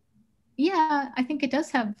 So I think it does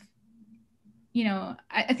have,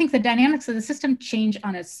 I think the dynamics of the system change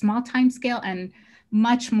on a small time scale and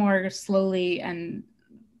much more slowly and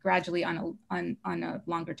gradually on a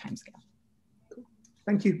longer time scale.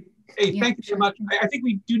 Thank you. Hey, thank you so much. I think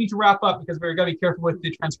we do need to wrap up because we're going to be careful with the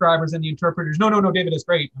transcribers and the interpreters. No, David, it's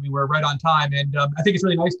great. I mean, we're right on time. And I think it's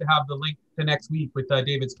really nice to have the link to next week with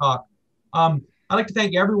David's talk. I'd like to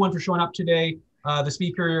thank everyone for showing up today. The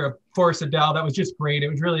speaker, of course, Adele, that was just great. It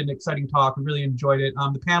was really an exciting talk. We really enjoyed it.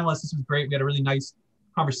 The panelists, this was great. We had a really nice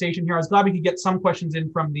conversation here. I was glad we could get some questions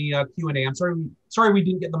in from the Q&A. I'm sorry we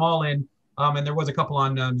didn't get them all in. And there was a couple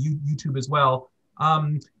on YouTube as well.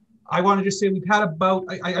 I want to just say we've had about,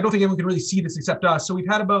 I don't think anyone can really see this except us. So we've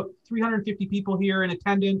had about 350 people here in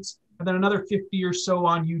attendance and then another 50 or so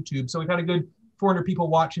on YouTube. So we've had a good 400 people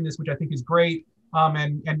watching this, which I think is great.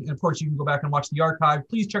 And of course, you can go back and watch the archive.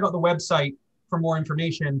 Please check out the website for more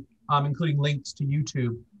information, including links to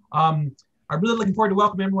YouTube. I'm really looking forward to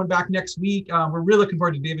welcoming everyone back next week. We're really looking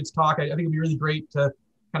forward to David's talk. I think it'd be really great to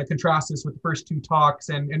kind of contrast this with the first two talks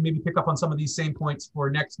and maybe pick up on some of these same points for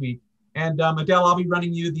next week. And Adele, I'll be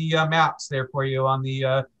running you the maps there for you on the.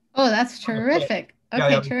 Oh, that's terrific.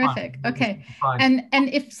 Okay, terrific. Okay. And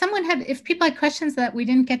if people had questions that we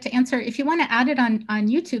didn't get to answer, if you want to add it on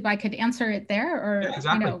YouTube, I could answer it there or,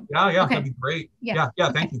 exactly. Okay. That'd be great. Yeah.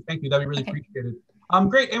 Thank you. That'd be really appreciated.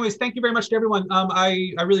 Great. Anyways, thank you very much to everyone.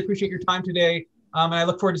 I really appreciate your time today. And I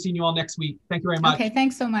look forward to seeing you all next week. Thank you very much. Okay.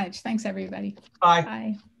 Thanks so much. Thanks, everybody.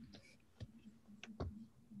 Bye.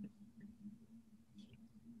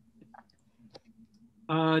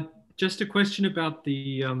 Bye. Just a question about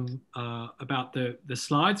the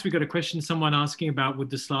slides. We got a question, someone asking about would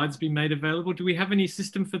the slides be made available? Do we have any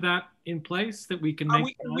system for that in place that we can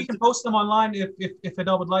make? We can post them online if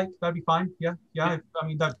Adele would like. That'd be fine. Yeah. I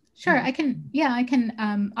mean that. Sure, I can. Yeah, I can.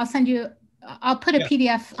 I'll send you. I'll put a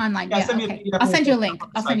PDF online. Send me a PDF. I'll send you a link.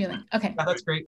 Okay. Yeah, that's great.